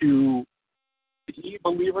to be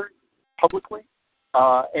believers publicly,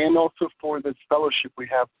 and also for this fellowship we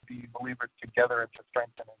have to be believers together and to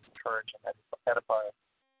strengthen and encourage and edify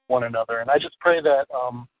one another. And I just pray that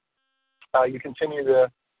you continue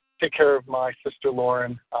to take care of my sister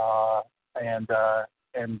Lauren and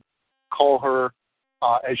call her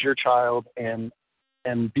as your child, and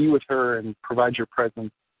be with her and provide your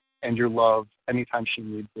presence and your love anytime she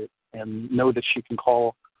needs it, and know that she can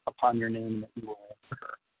call upon your name and that you will answer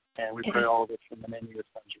her. And we pray all of this in the name of your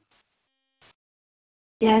Son, Jesus.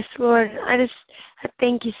 Yes, Lord. I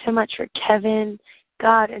thank you so much for Kevin,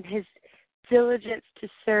 God, and his diligence to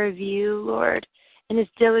serve you, Lord, and his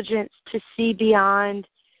diligence to see beyond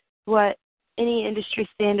what any industry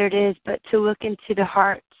standard is, but to look into the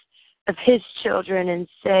hearts of his children and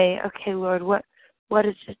say, okay, Lord, what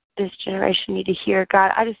does this generation need to hear?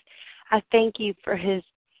 God, I thank you for his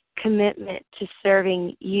commitment to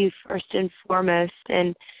serving you first and foremost.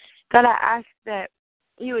 And God, I ask that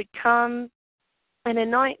you would come and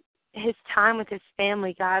anoint his time with his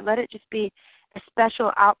family, God. Let it just be a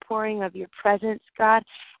special outpouring of your presence, God.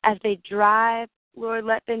 As they drive, Lord,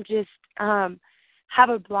 let them just have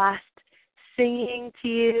a blast singing to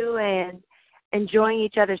you and enjoying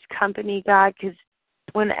each other's company, God, because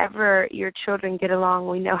whenever your children get along,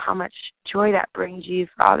 we know how much joy that brings you,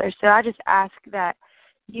 Father. So I just ask that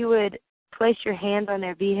you would place your hand on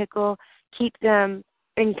their vehicle, keep them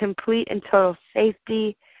in complete and total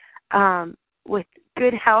safety, with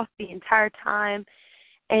good health the entire time.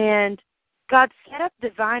 And God, set up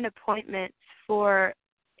divine appointments for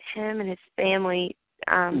him and his family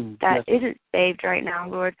that isn't saved right now,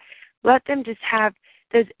 Lord. Let them just have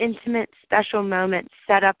those intimate, special moments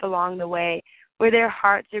set up along the way where their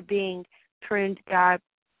hearts are being pruned, God.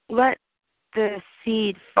 Let the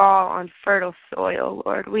seed fall on fertile soil,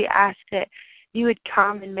 Lord. We ask that you would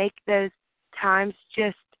come and make those times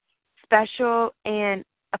just special and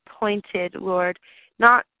appointed, Lord.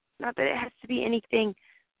 Not that it has to be anything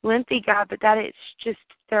lengthy, God, but that it's just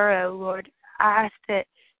thorough, Lord. I ask that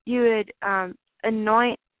you would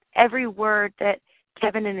anoint every word that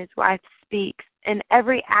Kevin and his wife speaks and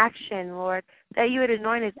every action, Lord, that you would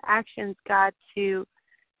anoint his actions, God, to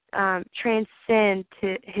transcend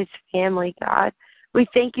to his family, God. We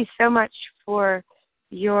thank you so much for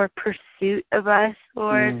your pursuit of us,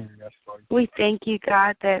 Lord. Yes, Lord. We thank you,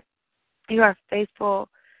 God, that you are faithful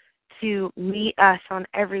to meet us on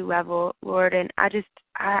every level, Lord. And I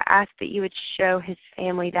ask that you would show his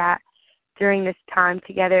family that during this time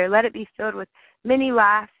together. Let it be filled with many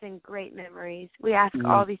laughs and great memories. We ask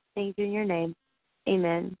all these things in your name.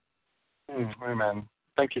 Amen. Amen.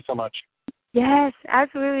 Thank you so much. Yes,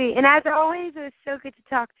 absolutely. And as always, it was so good to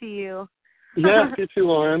talk to you. Yes, you too,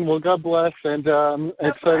 Lauren. Well, God bless, and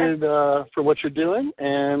excited for what you're doing.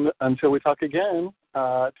 And until we talk again,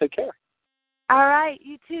 take care. All right,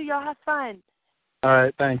 you too. Y'all have fun. All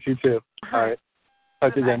right, thanks. You too. All right.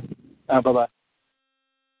 Talk to you again. Bye-bye.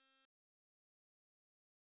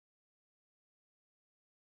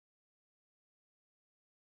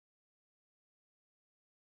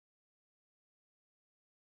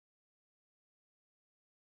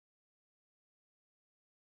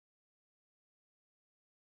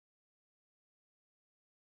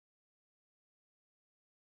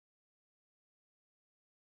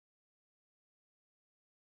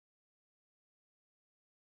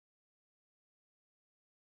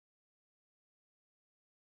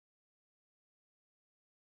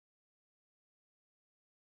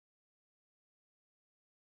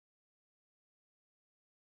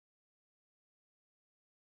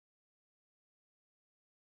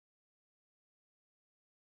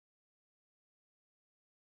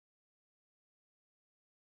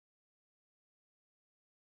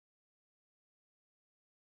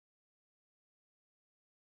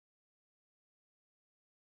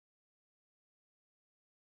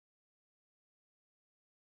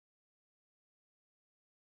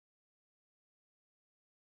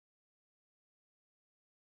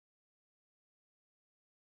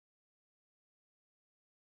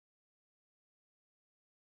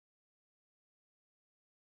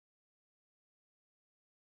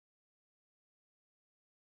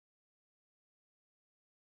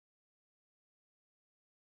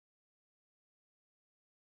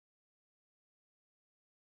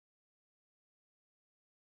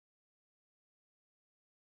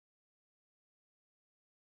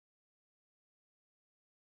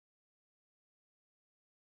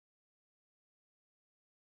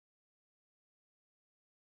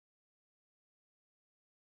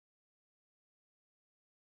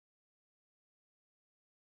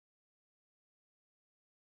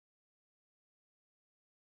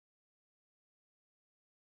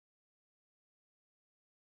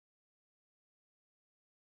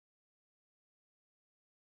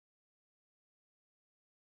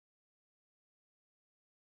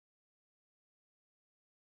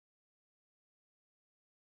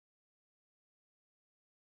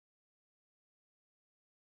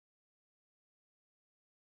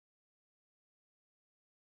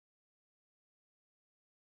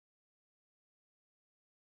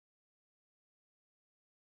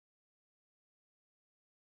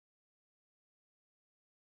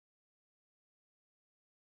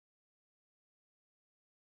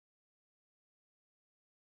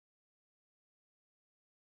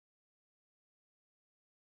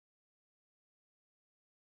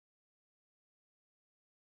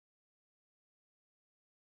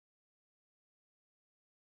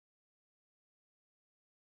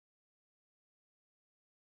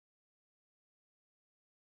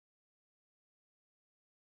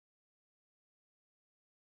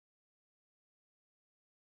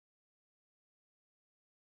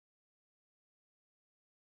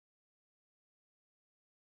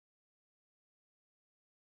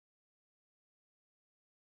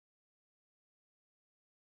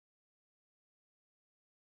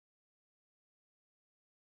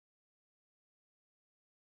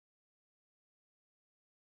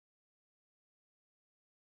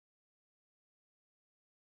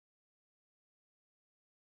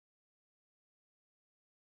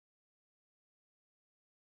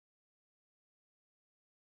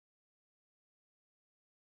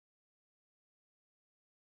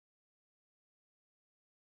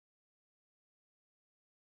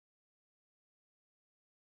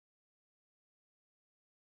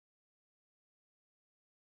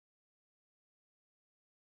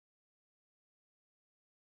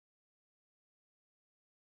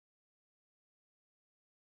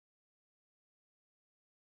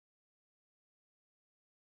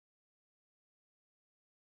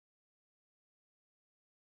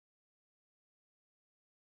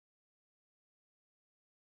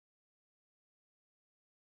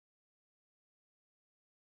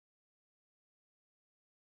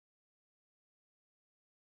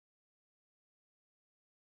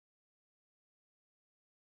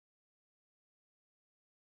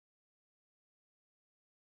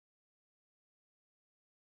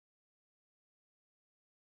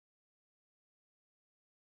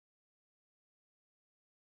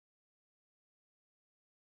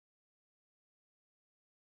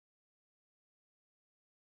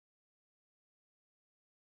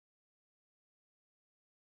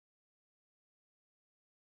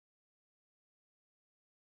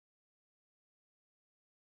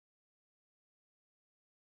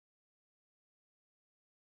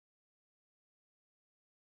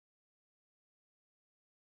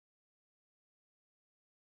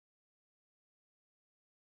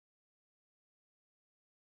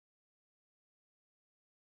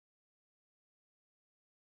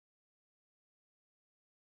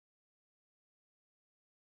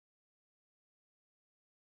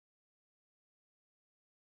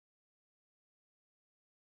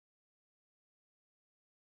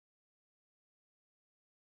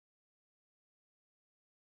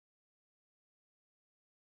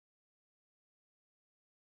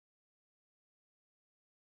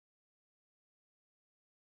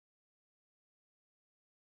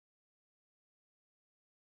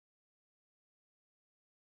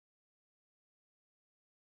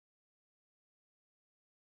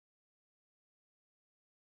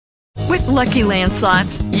 With Lucky Land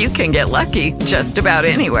Slots, you can get lucky just about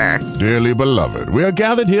anywhere. Dearly beloved, we are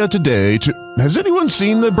gathered here today to... Has anyone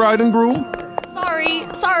seen the bride and groom?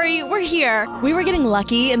 Sorry, we're here. We were getting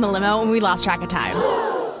lucky in the limo and we lost track of time.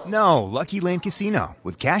 No, Lucky Land Casino,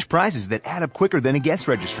 with cash prizes that add up quicker than a guest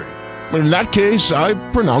registry. In that case, I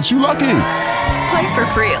pronounce you lucky. Play for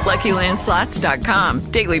free at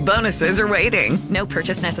LuckyLandSlots.com. Daily bonuses are waiting. No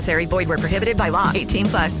purchase necessary. Void where prohibited by law.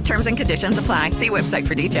 18+. Terms and conditions apply. See website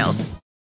for details.